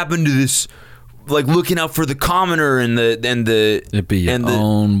 "What happened to this? Like looking out for the commoner and the It'd be your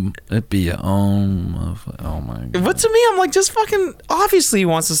own. Oh my God. But to me, I'm like, just fucking. Obviously, he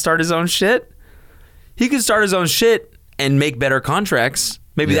wants to start his own shit. He could start his own shit and make better contracts.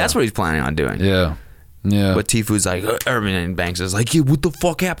 Maybe that's what he's planning on doing. Yeah. Yeah. But Tifu's like, and Banks is like, yeah, what the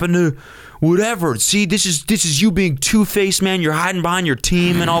fuck happened to whatever? See, this is you being two-faced, man. You're hiding behind your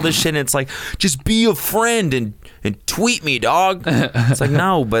team and all this shit. And it's like, just be a friend and tweet me, dog. It's like,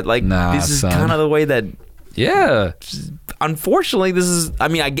 no, but like, this is kind of the way that. Yeah. Unfortunately, this is. I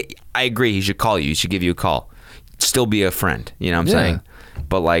mean, I agree. He should call you. He should give you a call. Still be a friend. You know what I'm saying?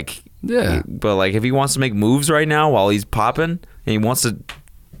 But like, if he wants to make moves right now while he's popping, and he wants to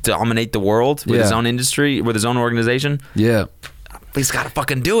dominate the world with his own industry, with his own organization, he's gotta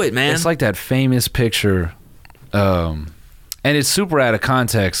fucking do it, man. It's like that famous picture, and it's super out of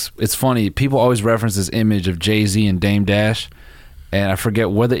context. It's funny, people always reference this image of Jay-Z and Dame Dash, and I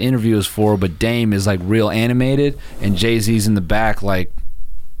forget what the interview is for, but Dame is like real animated and Jay-Z's in the back like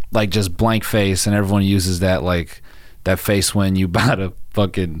just blank face, and everyone uses that like that face when you about to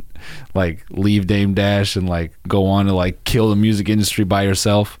fucking like leave Dame Dash and like go on to like kill the music industry by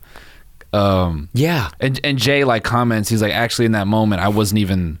yourself. And Jay like comments, he's like, actually in that moment I wasn't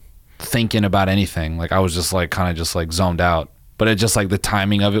even thinking about anything. Like I was just like kind of just like zoned out, but it just like the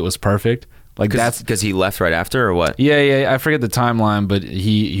timing of it was perfect. Like that's because he left right after, or what? Yeah. I forget the timeline, but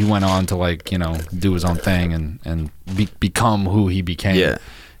he went on to like, you know, do his own thing and become who he became. Yeah.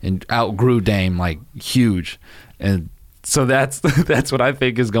 And outgrew Dame like huge. And so that's what I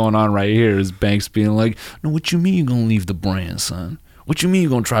think is going on right here, is Banks being like, no, what you mean you're gonna leave the brand, son? What you mean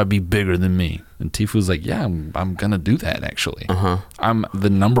you're gonna try to be bigger than me? And Tifu's like, yeah, I'm gonna do that actually. I'm the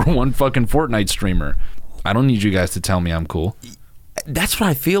 #1 fucking Fortnite streamer. I don't need you guys to tell me I'm cool. That's what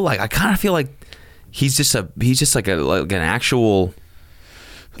I feel like. I kind of feel like he's just like an actual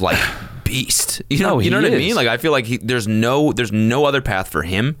like beast. You know what I mean? Like I feel like there's no other path for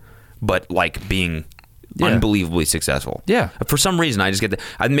him but like being unbelievably successful. Yeah. For some reason, I just get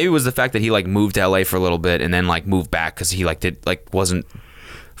maybe it was the fact that he like moved to LA for a little bit and then like moved back because he wasn't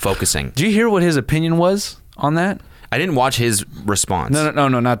focusing. Do you hear what his opinion was on that? I didn't watch his response. No,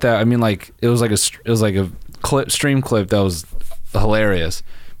 not that. I mean, like it was like a stream clip that was hilarious.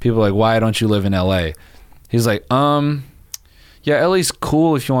 People are like, why don't you live in LA? He's like, yeah, LA's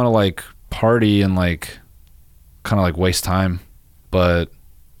cool if you want to like party and like kind of like waste time, but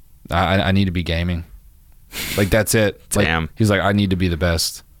I need to be gaming. Like that's it. Damn. Like, he's like, I need to be the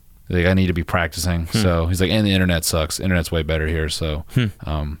best. Like I need to be practicing. So he's like, and the internet sucks. Internet's way better here. So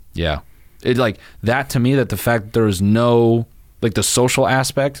yeah, it like that to me, that the fact that there was no like the social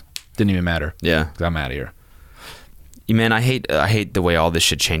aspect didn't even matter. Yeah, 'Cause I'm out of here. Man, I hate the way all this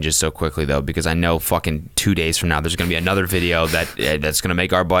shit changes so quickly though, because I know fucking 2 days from now there's gonna be another video that's gonna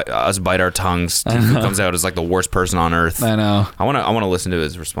make us bite our tongues. Who comes out as like the worst person on earth. I know. I wanna listen to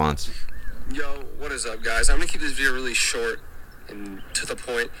his response. Yo, what is up, guys? I'm gonna keep this video really short and to the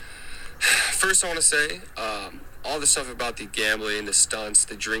point. First, I want to say all the stuff about the gambling, the stunts,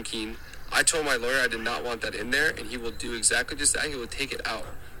 the drinking. I told my lawyer I did not want that in there, and he will do exactly just that. He will take it out.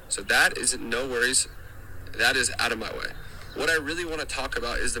 So that is no worries. That is out of my way. What I really want to talk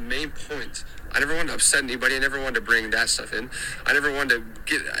about is the main point. I never wanted to upset anybody. I never wanted to bring that stuff in. I never wanted to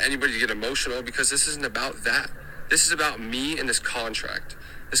get anybody to get emotional, because this isn't about that. This is about me and this contract.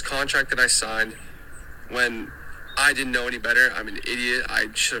 This contract that I signed when I didn't know any better. I'm an idiot. I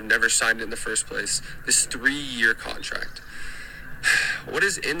should have never signed it in the first place. This 3-year contract. What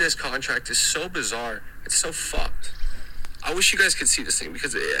is in this contract is so bizarre. It's so fucked. I wish you guys could see this thing,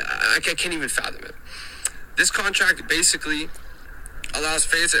 because I can't even fathom it. This contract basically allows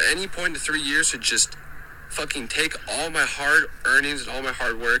fans at any point in the 3 years to just fucking take all my hard earnings and all my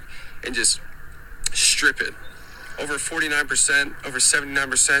hard work and just strip it. Over 49%, over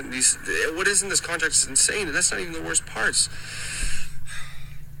 79%. What is in this contract is insane, and that's not even the worst parts.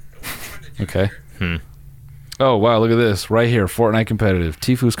 Okay. Oh, wow, look at this. Right here, Fortnite competitive.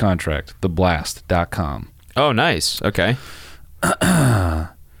 Tifu's contract, theblast.com. Oh, nice. Okay.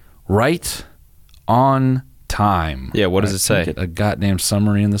 Right on time. Yeah, what does it say? Get a goddamn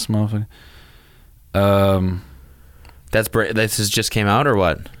summary in this motherfucker. This just came out or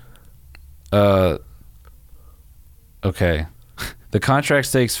what? Okay. The contract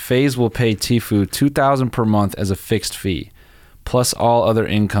states FaZe will pay Tifu $2,000 per month as a fixed fee, plus all other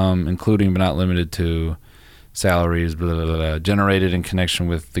income, including but not limited to salaries, blah, blah, blah, blah, generated in connection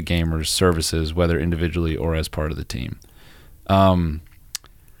with the gamer's services, whether individually or as part of the team.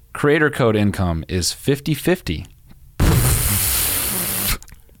 Creator code income is 50/50.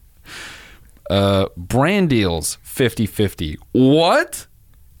 Brand deals 50/50. What?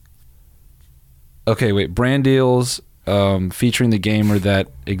 Okay, wait. Brand deals featuring the gamer that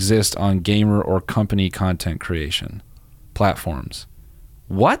exist on gamer or company content creation platforms.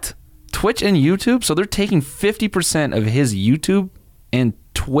 What? Twitch and YouTube? So they're taking 50% of his YouTube and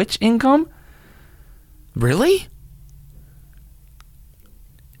Twitch income? Really?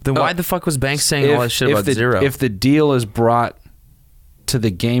 Then why the fuck was Banks saying all that shit about zero? If the deal is brought to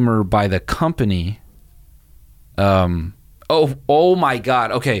the gamer by the company, oh my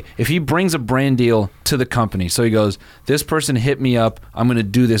God. Okay, if he brings a brand deal to the company, so he goes, this person hit me up, I'm going to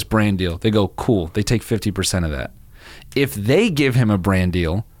do this brand deal. They go, cool. They take 50% of that. If they give him a brand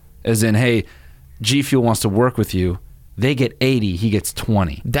deal, as in, hey, G Fuel wants to work with you, they get 80, he gets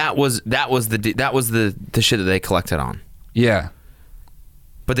 20. That was the shit that they collected on. Yeah.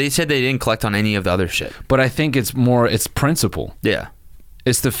 But they said they didn't collect on any of the other shit. But I think it's principle. Yeah.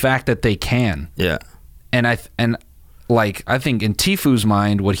 It's the fact that they can. Yeah. And I think in Tifu's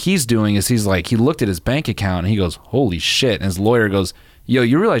mind, what he's doing is he's like, he looked at his bank account and he goes, holy shit. And his lawyer goes, yo,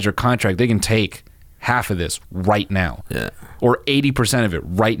 you realize your contract, they can take half of this right now. Yeah. Or 80% of it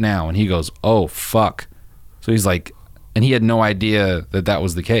right now. And he goes, oh, fuck. So he's like, and he had no idea that that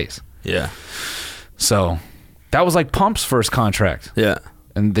was the case. Yeah. So that was like Pump's first contract. Yeah.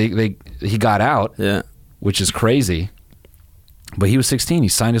 And he got out. Yeah. Which is crazy. But he was 16. He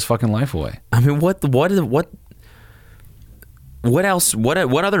signed his fucking life away. I mean, what else? What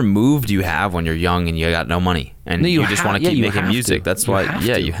other move do you have when you're young and you got no money and you just want to keep making music? That's why.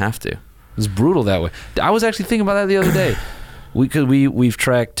 Yeah, you have to. It's brutal that way. I was actually thinking about that the other day. We've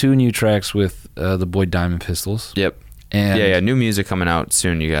tracked 2 new tracks with the boy Diamond Pistols. Yep. And yeah, new music coming out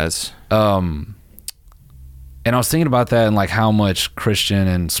soon, you guys. And I was thinking about that and like how much Christian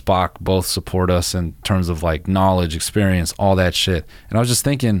and Spock both support us in terms of like knowledge, experience, all that shit. And I was just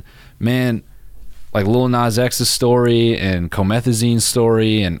thinking, man, like Lil Nas X's story and Comethazine's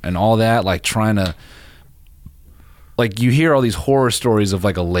story and all that, like trying to, like you hear all these horror stories of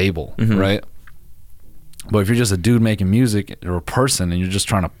like a label, right? But if you're just a dude making music or a person and you're just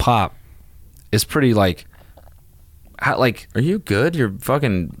trying to pop, it's pretty like, are you good? Your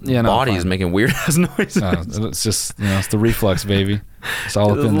fucking body is making weird ass noises. It's just, it's the reflux, baby. It's all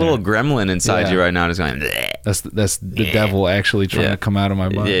up There's a in little there. gremlin inside Yeah. you right now, just going. Bleh. That's the devil actually trying to come out of my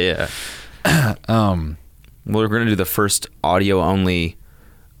body. Yeah. Well, we're gonna do the first audio only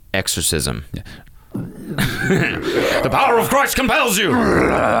exorcism. Yeah. The power of Christ compels you.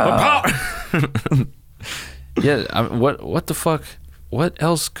 The power. Yeah, what the fuck? What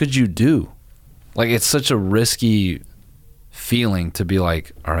else could you do? Like, it's such a risky feeling to be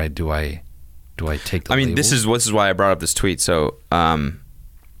like, all right, do I take the label? This is why I brought up this tweet. So,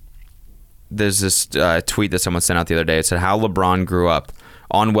 there's this tweet that someone sent out the other day. It said how LeBron grew up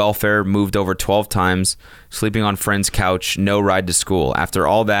on welfare, moved over 12 times, sleeping on friend's couch, no ride to school. After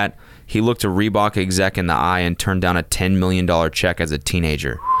all that, he looked a Reebok exec in the eye and turned down a $10 million check as a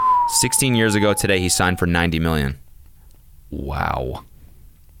teenager. 16 years ago today, he signed for $90 million. Wow.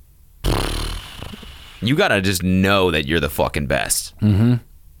 You gotta just know that you're the fucking best. Mm-hmm.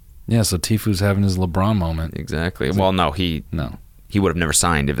 Yeah, so Tifu's having his LeBron moment. Exactly. Well, no, he would have never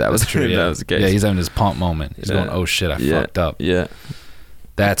signed if that was true. if Yeah. that was the case. Yeah, he's having his pump moment. He's going, oh shit, I fucked up. Yeah.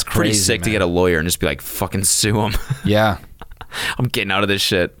 That's crazy. Pretty sick to man. get a lawyer and just be like, fucking sue him. Yeah. I'm getting out of this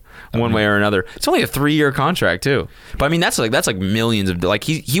shit one way or another. It's only a 3-year contract too. But I mean, that's like millions of, like,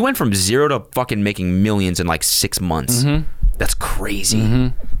 he went from zero to fucking making millions in like 6 months. Mm-hmm. That's crazy. Mm-hmm.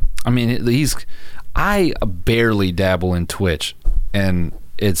 I mean, I barely dabble in Twitch, and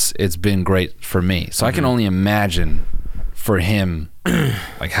it's been great for me. So I can only imagine for him,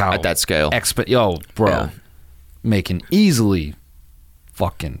 like how At that scale. Bro, making easily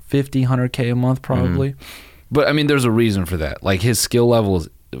fucking 50, 100K a month probably. But I mean, there's a reason for that. Like, his skill level is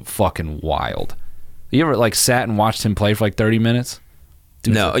fucking wild. You ever like sat and watched him play for like 30 minutes?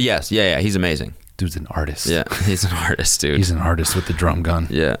 Yes. Yeah. He's amazing. Dude's an artist. Yeah, he's an artist, dude. He's an artist with the drum gun.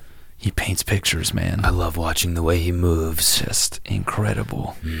 Yeah. He paints pictures, man. I love watching the way he moves. Just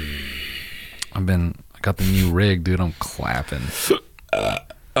incredible. I got the new rig, dude. I'm clapping.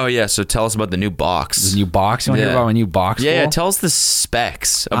 Oh yeah, so tell us about the new box. The new box? You want to hear about my new box? Yeah, fool? tell us the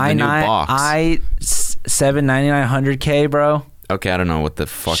specs of the new box. i7 9900K, bro. Okay, I don't know what the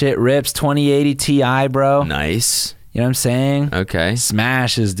fuck. Shit rips. 2080 Ti, bro. Nice. You know what I'm saying? Okay.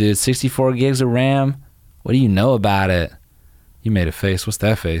 Smashes, dude. 64 gigs of RAM. What do you know about it? You made a face. What's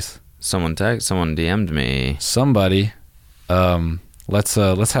that face? Someone DM'd me. Somebody. Let's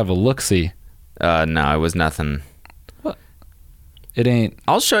have a look-see. No, it was nothing. What? It ain't.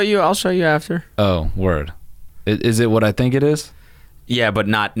 I'll show you after. Oh, word. Is it what I think it is? Yeah, but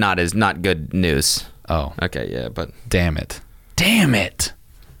not good news. Oh. Okay, yeah, but Damn it.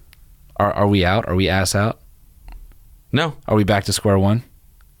 Are we out? Are we ass out? no. Are we back to square one?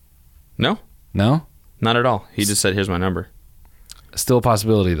 No. No? Not at all. He just said, "Here's my number." Still a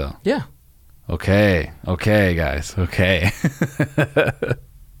possibility, though. Yeah. Okay, guys. Okay.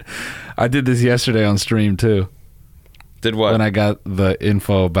 I did this yesterday on stream, too. Did what? When I got the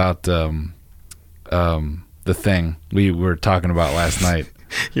info about the thing we were talking about last night.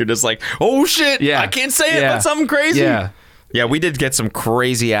 You're just like, "Oh shit! Yeah. I can't say it, Yeah. but something crazy." Yeah. Yeah, we did get some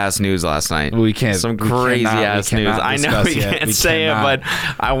crazy ass news last night. We can't. Some we crazy cannot- ass we news. cannot I know discuss we yet. can't We say cannot. it,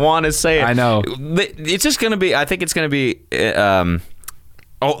 but I want to say it. I know. It's just gonna be. I think it's gonna be.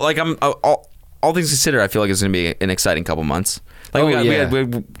 All things considered, I feel like it's gonna be an exciting couple months. Like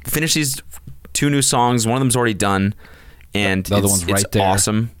we finished these 2 new songs. One of them's already done, and The other one's right there.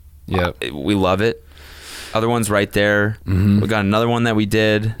 Awesome. Yeah. We love it. Other one's right there. Mm-hmm. We got another one that we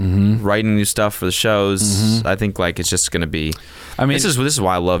did. Writing new stuff for the shows. Mm-hmm. I think like it's just gonna be. I mean, this is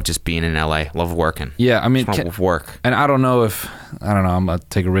why I love just being in LA. Love working. yeah. I mean, Love work. and I don't know. I'm gonna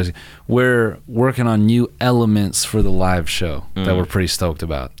take a risk. We're working on new elements for the live show that we're pretty stoked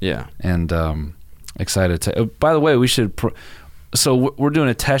about. Yeah. And excited to. By the way, we should. So we're doing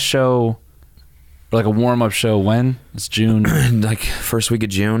a test show, or like a warm up show. When? It's June. Like first week of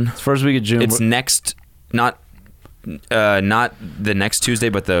June. First week of June. It's next, not the next Tuesday,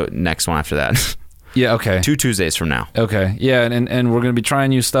 but the next one after that. Yeah. Okay. 2 Tuesdays from now. Okay. Yeah, and we're gonna be trying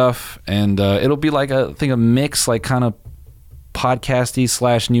new stuff, and it'll be like a mix, like kind of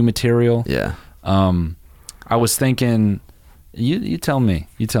podcasty / new material. Yeah. I was thinking, you tell me.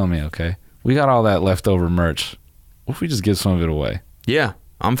 Okay. We got all that leftover merch. What if we just give some of it away? Yeah,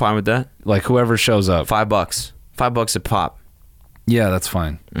 I'm fine with that. Like whoever shows up. $5. $5 a pop. Yeah, that's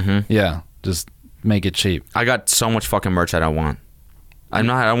fine. Mm-hmm. Yeah, just make it cheap. I got so much fucking merch I don't want. I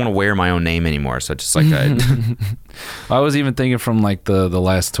don't want to wear my own name anymore. So just like I was even thinking from like the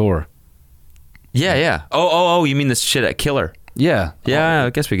last tour. Yeah. Oh, you mean this shit at Killer? Yeah. Yeah, I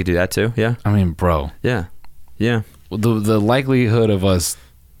guess we could do that too. Yeah. I mean, bro. Yeah. The likelihood of us,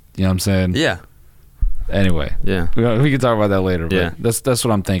 you know what I'm saying? Yeah. Anyway. Yeah. We can talk about that later. But Yeah. That's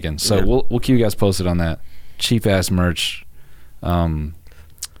what I'm thinking. So Yeah. we'll keep you guys posted on that. Cheap ass merch.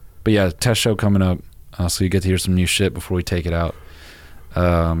 But yeah, test show coming up, so you get to hear some new shit before we take it out.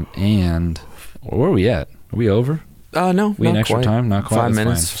 And where are we at? Are we over? No, we not in extra quite. time? Not quite. 5 That's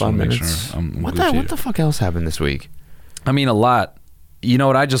minutes. fine. 5 Just minutes. wanna make sure I'm What Gucci. the fuck else happened this week? I mean, a lot. You know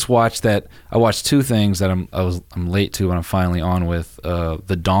what? I just watched that. I watched two things that I'm late to, and I'm finally on with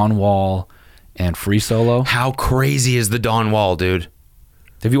the Dawn Wall and Free Solo. How crazy is the Dawn Wall, dude?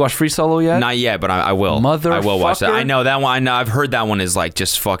 Have you watched Free Solo yet? Not yet, but I will. I will watch that. I know that one. I know. I've heard that one is like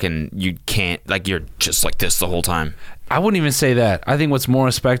just fucking. You can't like you're just like this the whole time. I wouldn't even say that. I think what's more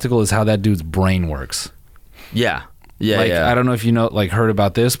a spectacle is how that dude's brain works. Yeah. Yeah. Like, yeah. I don't know if you know, like, heard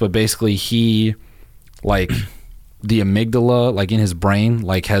about this, but basically he, like, the amygdala, like in his brain,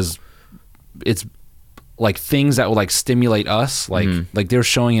 like it's like things that will like stimulate us. Like, like they're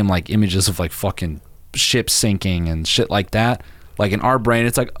showing him like images of like fucking ships sinking and shit like that. Like in our brain,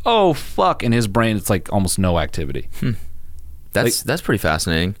 it's like, oh fuck. In his brain, it's like almost no activity. That's pretty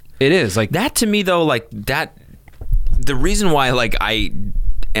fascinating. It is like That to me though, like that. The reason why like I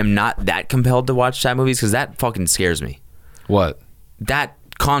am not that compelled to watch that movie is because that fucking scares me. what? That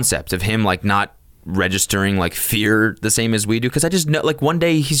concept of him like not registering like fear the same as we do, because I just know like one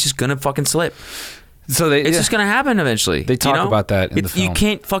day he's just gonna fucking slip. So it's Just gonna happen eventually. They talk about that in the film. You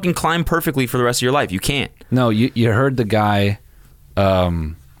can't fucking climb perfectly for the rest of your life. You can't. No, you heard the guy.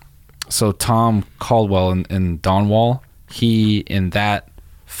 So Tom Caldwell in Dawn Wall, he in that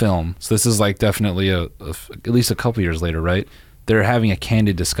film. So this is like definitely at least a couple years later, right? They're having a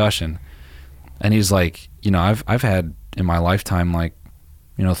candid discussion, and he's like, you know, I've had in my lifetime like,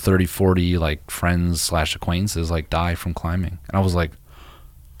 you know, 30, 40 like friends / acquaintances like die from climbing, and I was like,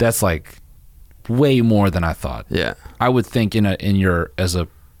 that's like way more than I thought. Yeah. I would think as a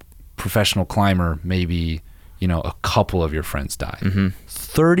professional climber, maybe, you know, a couple of your friends die.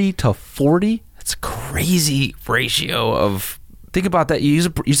 30 to 40? That's a crazy ratio of Think about that. He's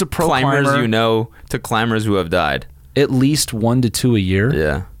a pro climbers climber, you know to climbers who have died. at least 1 to 2 a year.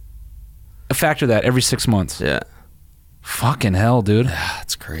 Yeah. Factor that every 6 months. Yeah. Fucking hell, dude.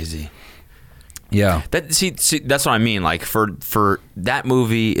 That's crazy. Yeah. That see that's what I mean. Like for that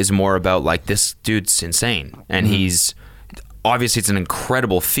movie is more about like this dude's insane, and he's obviously it's an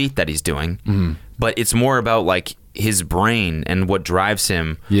incredible feat that he's doing, but it's more about like his brain and what drives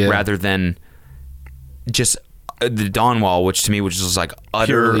him rather than just the Dawn Wall, which to me was just like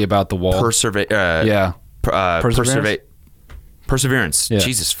utter Purely about the wall. Perseverance. Yeah.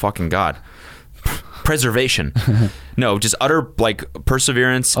 Jesus fucking God. Preservation. No, just utter like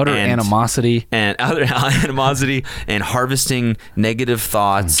perseverance, Utter and animosity. and other animosity and harvesting negative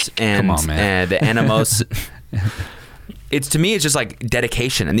thoughts and, Come on, man. and the animos. It's to me, it's just like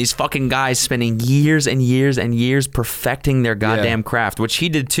dedication, and these fucking guys spending years and years and years perfecting their goddamn craft, which he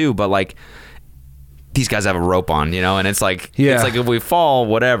did too. But like, these guys have a rope on, you know, and it's like, it's like if we fall,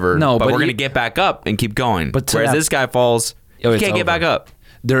 whatever. No, but but we're gonna get back up and keep going. But to whereas that- this guy falls, he it's can't get over. back up.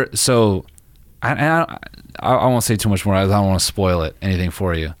 So I won't say too much more. I don't want to spoil anything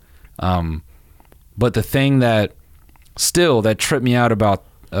for you. But the thing that tripped me out about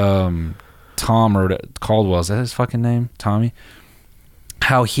Tom or Caldwell, is that his fucking name? Tommy?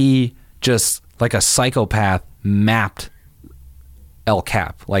 How he just like a psychopath mapped El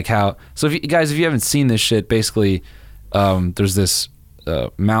Cap. Like how, so if you haven't seen this shit, basically there's this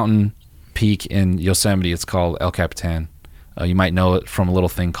mountain peak in Yosemite. It's called El Capitan. You might know it from a little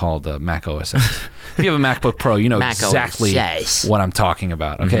thing called Mac OS X. If you have a MacBook Pro, you know Mac exactly OS. what I'm talking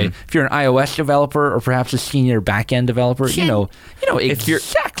about. Okay, if you're an iOS developer or perhaps a senior backend developer, you know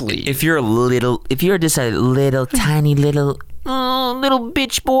exactly. If you're just a little tiny little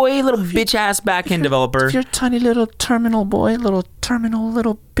bitch boy, little bitch ass backend developer. If you're a tiny little terminal boy, little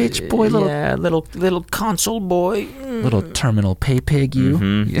bitch boy, little console boy, little terminal pay pig,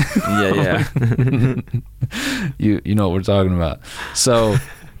 you. yeah. You know what we're talking about. So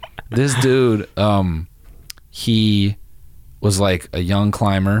this dude, he was like a young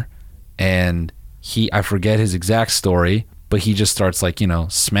climber, and I forget his exact story, but he just starts like, you know,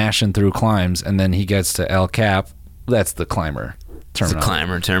 smashing through climbs, and then he gets to El Cap. That's the climber term. It's a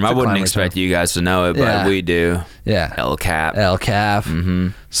climber term. I wouldn't expect you guys to know it, but we do. Yeah. El Cap.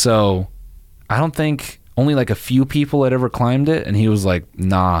 So I don't think only like a few people had ever climbed it, and he was like,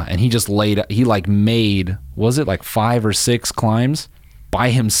 nah. And he just made, was it like 5 or 6 climbs by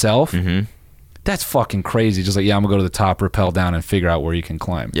himself? That's fucking crazy. Just like, I'm gonna go to the top, rappel down, and figure out where you can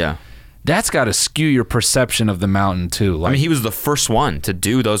climb. Yeah. That's got to skew your perception of the mountain too. Like, I mean, he was the first one to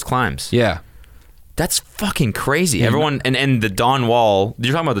do those climbs. Yeah. That's fucking crazy. Everyone and the Dawn Wall.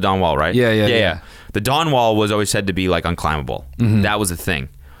 You're talking about the Dawn Wall, right? Yeah. The Dawn Wall was always said to be like unclimbable. That was the thing.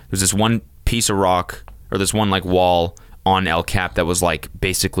 There's this one piece of rock or this one like wall on El Cap that was like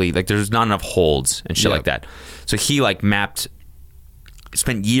basically like there's not enough holds and shit like that. So he like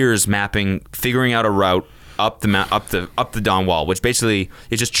spent years mapping, figuring out a route up the Don Wall, which basically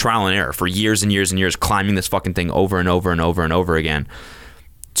is just trial and error for years and years and years, climbing this fucking thing over and over and over and over again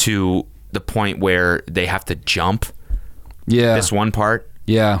to the point where they have to jump this one part.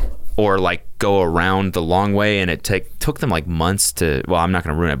 Yeah. Or like go around the long way, and it took them like months to. Well, I'm not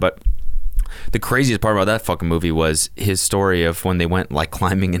gonna ruin it, but the craziest part about that fucking movie was his story of when they went like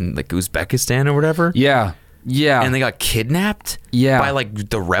climbing in like Uzbekistan or whatever. Yeah. And they got kidnapped. By like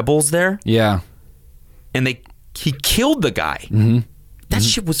the rebels there. And he killed the guy. That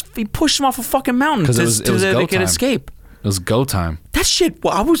shit was, he pushed him off a fucking mountain so they could escape. It was go time. That shit.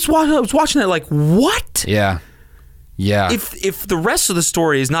 Well, I was watching it like, what? Yeah. If the rest of the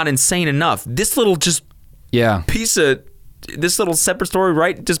story is not insane enough, this little piece of this little separate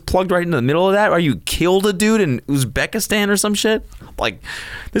story just plugged right into the middle of that. Are you killed a dude in Uzbekistan or some shit? Like,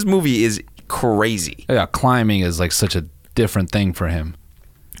 this movie is crazy. Yeah, climbing is like such a different thing for him.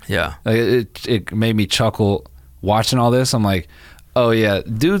 Yeah, it made me chuckle watching all this. I'm like, oh yeah,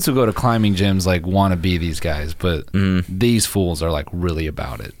 dudes who go to climbing gyms like want to be these guys, but these fools are like really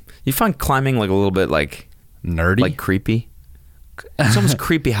about it. You find climbing like a little bit like nerdy, like creepy. It's almost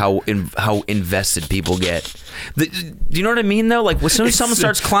creepy how invested people get. Do you know what I mean though? Like as soon as someone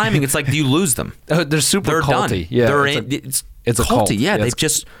starts climbing, it's like, do you lose them? They're super culty. Done. Yeah, it's a cult. Yeah,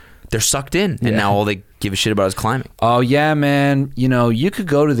 they're sucked in, and now all they give a shit about is climbing. Oh yeah, man. You know, you could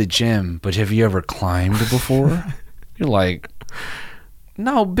go to the gym, but have you ever climbed before? You're like,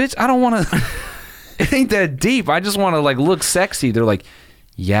 no, bitch, I don't want to. It ain't that deep. I just want to like look sexy. They're like,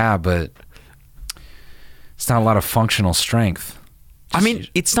 yeah, but it's not a lot of functional strength. I mean,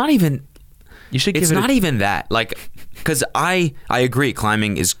 it's not even. You should. It's not even that. Like, because I agree.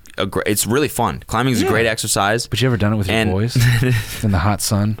 Climbing is it's really fun. Climbing is a great exercise. But you ever done it with your boys in the hot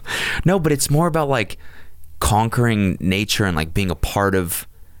sun? No, but it's more about like conquering nature and like being a part of.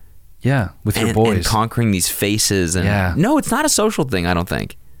 Yeah, with your boys and conquering these faces. And no, it's not a social thing. I don't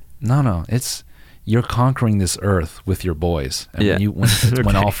think. No, it's you're conquering this earth with your boys. And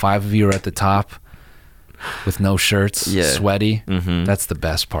when all five of you are at the top. With no shirts, sweaty. That's the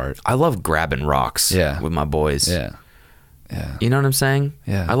best part. I love grabbing rocks with my boys. Yeah. You know what I'm saying?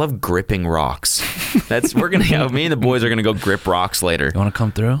 Yeah. I love gripping rocks. Me and the boys are gonna go grip rocks later. You wanna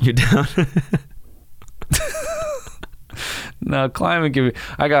come through? You down? No, climbing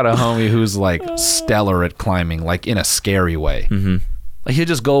I got a homie who's like stellar at climbing, like in a scary way. Like he'll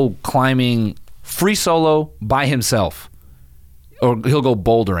just go climbing free solo by himself. Or he'll go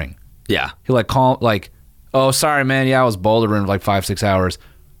bouldering. Yeah. He'll like call oh, sorry, man. Yeah, I was bouldering for like 5-6 hours.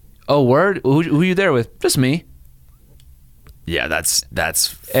 Oh, word? Who you there with? Just me. Yeah, that's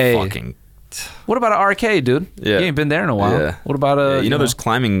fucking. What about an arcade, dude? Yeah. You ain't been there in a while. Yeah. What about there's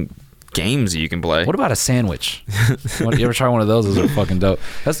climbing games that you can play. What about a sandwich? You ever try one of those? Those are fucking dope.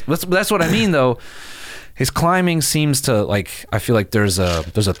 That's what I mean, though. His climbing seems to like. I feel like there's a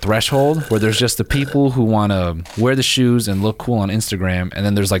threshold where there's just the people who want to wear the shoes and look cool on Instagram, and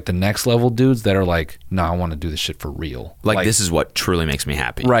then there's like the next level dudes that are like, no, I want to do this shit for real. Like this is what truly makes me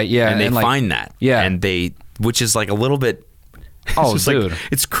happy. Right? Yeah. And they find that. Yeah. And which is like a little bit. Oh, dude,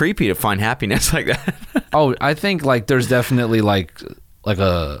 it's creepy to find happiness like that. Oh, I think like there's definitely like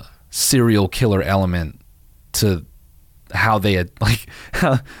a serial killer element to. How they had like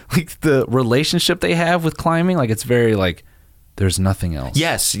the relationship they have with climbing, like it's very like there's nothing else.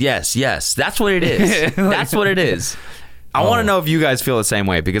 Yes, that's what it is. That's what it is. I want to know if you guys feel the same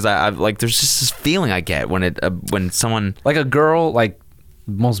way, because I like there's just this feeling I get when someone like a girl, like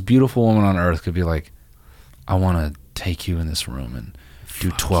most beautiful woman on earth, could be like, I want to take you in this room and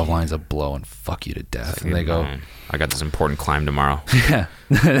do 12 lines of blow and fuck you to death. And they go, I got this important climb tomorrow. Yeah.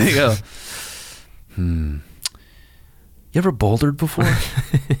 They go, You ever bouldered before?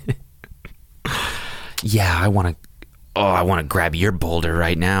 Yeah, I want to grab your boulder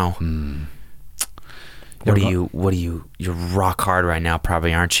right now. What are you? You're rock hard right now,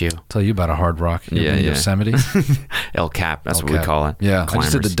 probably, aren't you? Tell you about a hard rock. Yeah. Yosemite. El Cap. That's what we call it. Yeah,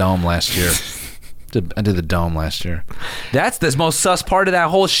 climbers. I just did the dome last year. I did the dome last year. That's the most sus part of that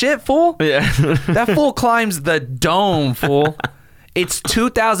whole shit, fool. Yeah. That fool climbs the dome, fool. It's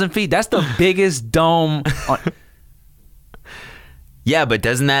 2,000 feet. That's the biggest dome. Yeah, but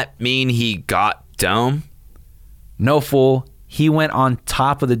doesn't that mean he got dome? No, fool. He went on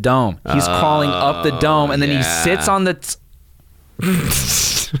top of the dome. He's crawling up the dome, and then he sits on the...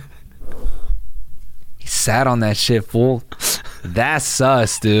 He sat on that shit, fool. That's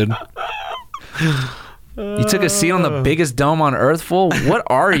sus, dude. You took a seat on the biggest dome on Earth, fool? What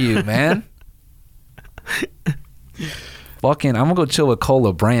are you, man? fucking. I'm gonna go chill with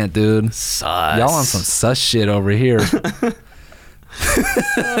Cola Brandt, dude. Sus. Y'all on some sus shit over here.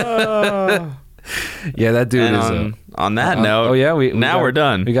 Yeah, that dude is. On that note, oh yeah, we're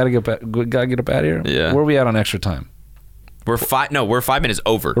done. We gotta get back. We gotta get up out of here. Yeah. Where are we at on extra time? We're 5 minutes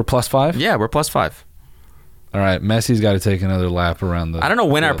over. We're +5. Yeah, we're +5. All right, Messi's got to take another lap around the. I don't know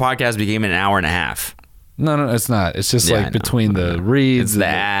when our podcast became an hour and a half. No, it's not. It's just like between the reads, it's the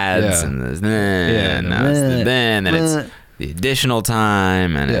ads, and the then it's the additional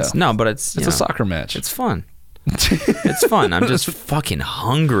time, and it's but it's a soccer match. It's fun. It's fun. I'm just fucking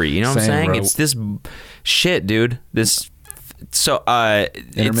hungry. You know what I'm saying? Bro. It's this shit, dude. Intermittent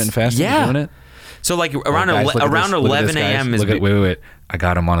fasting. Yeah. Doing it. So like around 11 a.m. is wait. I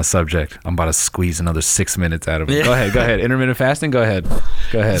got him on a subject. I'm about to squeeze another 6 minutes out of him. Go ahead. Intermittent fasting. Go ahead.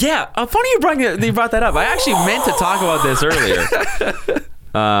 Yeah, funny you brought that up. I actually meant to talk about this earlier.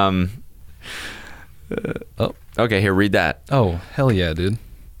 Okay, here, read that. Oh, hell yeah, dude.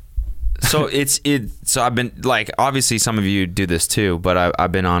 So so I've been like, obviously some of you do this too, but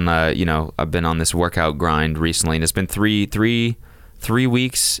I've been on I've been on this workout grind recently, and it's been three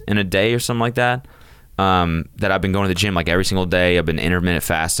weeks in a day or something like that. That I've been going to the gym like every single day. I've been intermittent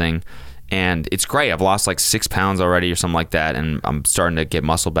fasting, and it's great. I've lost like 6 pounds already or something like that, and I'm starting to get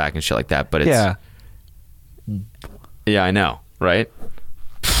muscle back and shit like that. But it's yeah, I know, right?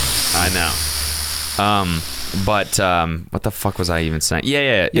 I know. But what the fuck was I even saying?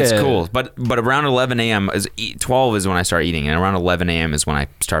 Yeah, it's cool. But around 11 a.m. 12 is when I start eating, and around 11 a.m. is when I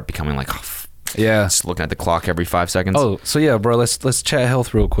start becoming like, just looking at the clock every 5 seconds. Oh, so yeah, bro, let's chat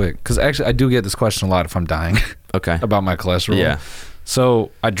health real quick, because actually I do get this question a lot if I'm dying. Okay. About my cholesterol. Yeah.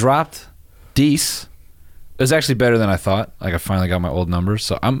 So I dropped Dees. It was actually better than I thought. Like I finally got my old numbers,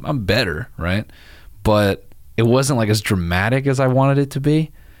 so I'm better, right? But it wasn't like as dramatic as I wanted it to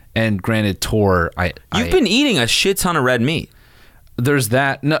be. And granted, You've been eating a shit ton of red meat. There's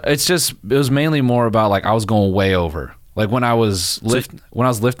that. No, it was mainly more about like I was going way over. Like when I was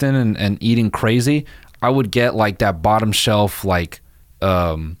lifting and eating crazy, I would get like that bottom shelf like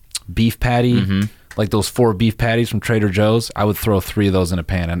beef patty, like those 4 beef patties from Trader Joe's. I would throw 3 of those in a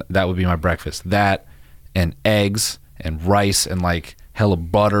pan, and that would be my breakfast. That and eggs and rice and like hella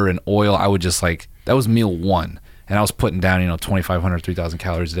butter and oil. I would just like, that was meal 1. And I was putting down, 2,500, 3,000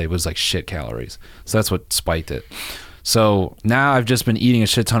 calories a day. It was like shit calories. So that's what spiked it. So now I've just been eating a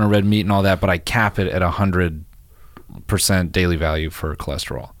shit ton of red meat and all that, but I cap it at 100% daily value for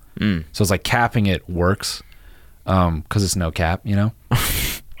cholesterol. So it's like capping it works because it's no cap,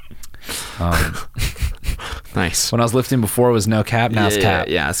 Nice. When I was lifting before, it was no cap. Now it's cap.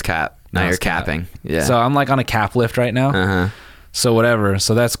 Yeah, it's cap. Now you're capping. Yeah. So I'm like on a cap lift right now. So whatever.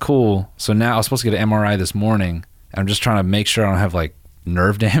 So that's cool. So now I was supposed to get an MRI this morning. I'm just trying to make sure I don't have like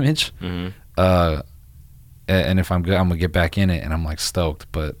nerve damage. And if I'm good, I'm gonna get back in it, and I'm like stoked.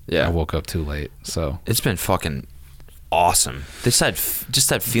 But I woke up too late. So it's been fucking awesome. Just that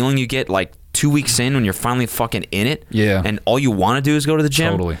feeling you get like 2 weeks in when you're finally fucking in it. Yeah. And all you want to do is go to the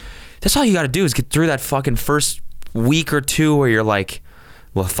gym. Totally. That's all you got to do is get through that fucking first week or 2 where you're like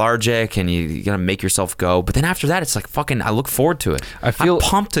lethargic and you gotta make yourself go, but then after that it's like fucking I look forward to it. I'm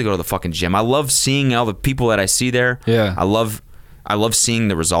pumped to go to the fucking gym. I love seeing all the people that I see there. I love seeing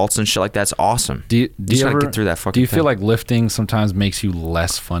the results and shit like that. It's awesome. Do you ever get through that fucking do you thing. feel like lifting sometimes makes you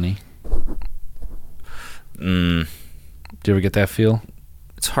less funny? Do you ever get that feel?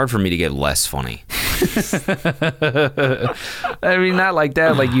 It's hard for me to get less funny. I mean, not like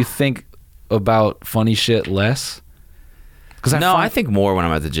that. Like you think about funny shit less. I think more when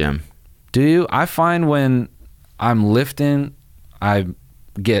I'm at the gym. Do you? I find when I'm lifting, all I'm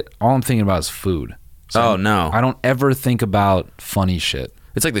thinking about is food. So no. I don't ever think about funny shit.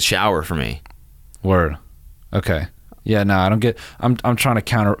 It's like the shower for me. Word. Okay. Yeah, no, I don't get. I'm trying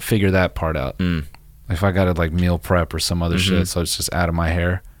to figure that part out. If I got to like meal prep or some other shit, so it's just out of my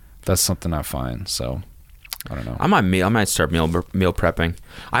hair. That's something I find. So I don't know. I might start meal prepping.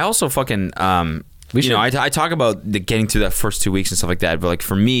 I also fucking I talk about getting through that first 2 weeks and stuff like that, but like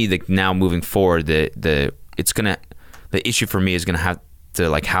for me, now moving forward, the issue for me is gonna have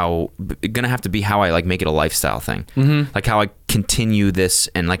to be how I like make it a lifestyle thing, like how I continue this,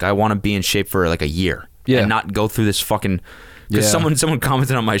 and like I want to be in shape for like a year, and not go through this fucking. Because someone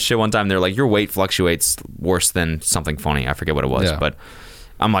commented on my shit one time, they're like, your weight fluctuates worse than something funny. I forget what it was, but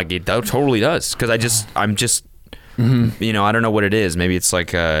I'm like, it totally does, because I'm just I don't know what it is. Maybe it's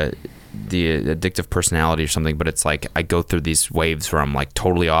like the addictive personality or something, but it's like I go through these waves where I'm like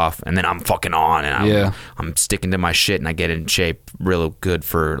totally off, and then I'm fucking on, and I'm sticking to my shit, and I get in shape real good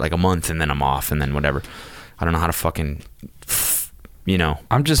for like a month, and then I'm off, and then whatever. I don't know how to fucking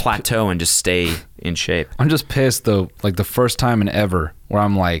I'm just plateau and just stay in shape. I'm just pissed though. Like the first time in ever where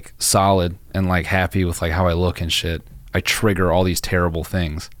I'm like solid and like happy with like how I look and shit, I trigger all these terrible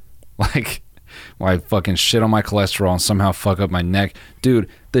things. Like why I fucking shit on my cholesterol and somehow fuck up my neck. Dude,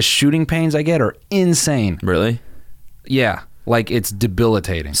 the shooting pains I get are insane. Really? Yeah. Like it's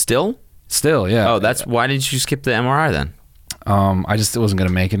debilitating. Still, yeah. Oh, that's why didn't you skip the MRI then? I just wasn't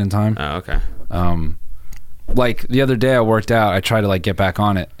gonna make it in time. Oh, okay. Like the other day I worked out. I tried to like get back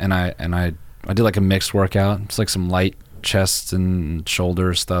on it, and I did like a mixed workout. It's like some light chest and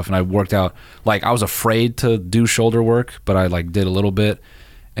shoulder stuff, and I worked out. Like I was afraid to do shoulder work, but I like did a little bit,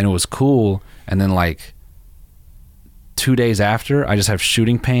 and it was cool. And then like 2 days after, I just have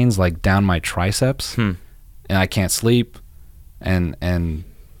shooting pains like down my triceps, and I can't sleep, and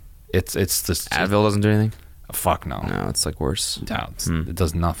it's this Advil doesn't do anything. Fuck no. No, it's like worse. Yeah, it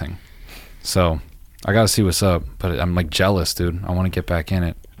does nothing. So I gotta see what's up, but I'm like jealous, dude. I want to get back in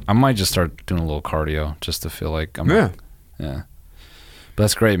it. I might just start doing a little cardio just to feel like I'm yeah. But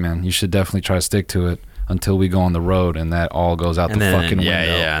that's great, man. You should definitely try to stick to it until we go on the road and that all goes out and the then, fucking window.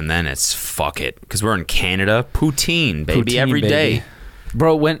 Yeah, and then it's fuck it. Because we're in Canada. Poutine, baby, every day.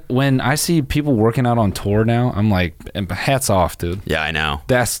 Bro, when I see people working out on tour now, I'm like, hats off, dude. Yeah, I know.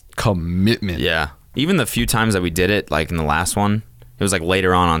 That's commitment. Yeah. Even the few times that we did it, like in the last one, it was like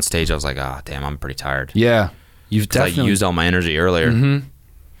later on stage, I was like, damn, I'm pretty tired. Yeah. You've definitely I used all my energy earlier. Mm-hmm.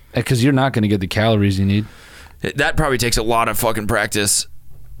 Because you're not going to get the calories you need. That probably takes a lot of fucking practice.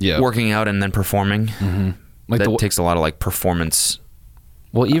 Yeah. Working out and then performing. Mm-hmm. Like that takes a lot of like performance.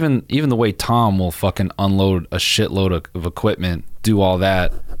 Well, even the way Tom will fucking unload a shitload of equipment, do all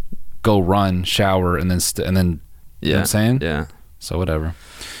that, go run, shower, and then you know what I'm saying? Yeah. So whatever.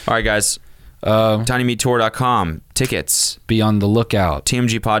 All right, guys. TinyMeatTour.com, tickets. Be on the lookout.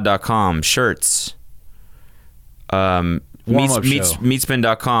 TMGpod.com, shirts.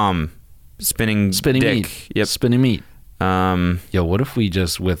 Meatspin.com, spinning dick. Meat. Yep. Spinning meat. Yo, what if we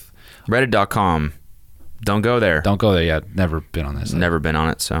just with Reddit.com. Don't go there. Don't go there yet. Never been on this. Never been on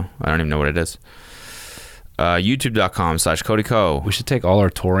it, so I don't even know what it is. YouTube.com/CodyCo. We should take all our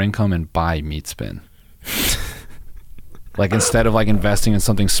tour income and buy Meat Spin. Like instead of like investing in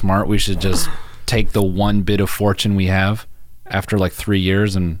something smart, we should just take the one bit of fortune we have after like 3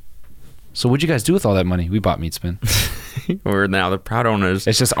 years. And so what'd you guys do with all that money? We bought Meat Spin. We're now the proud owners.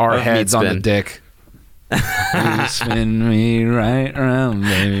 It's just our heads on the dick. You spin me right around,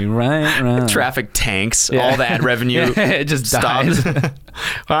 baby, right around. Traffic tanks. Yeah. All the ad revenue. It just stops.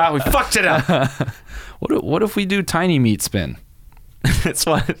 Wow, we fucked it up. What if we do Tiny Meat Spin? It's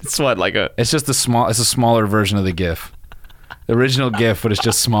what like a. It's just it's a smaller version of the GIF. The original GIF, but it's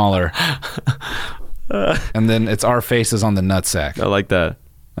just smaller. And then it's our faces on the nutsack. I like that.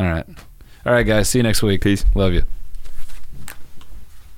 All right, guys. See you next week. Peace. Love you.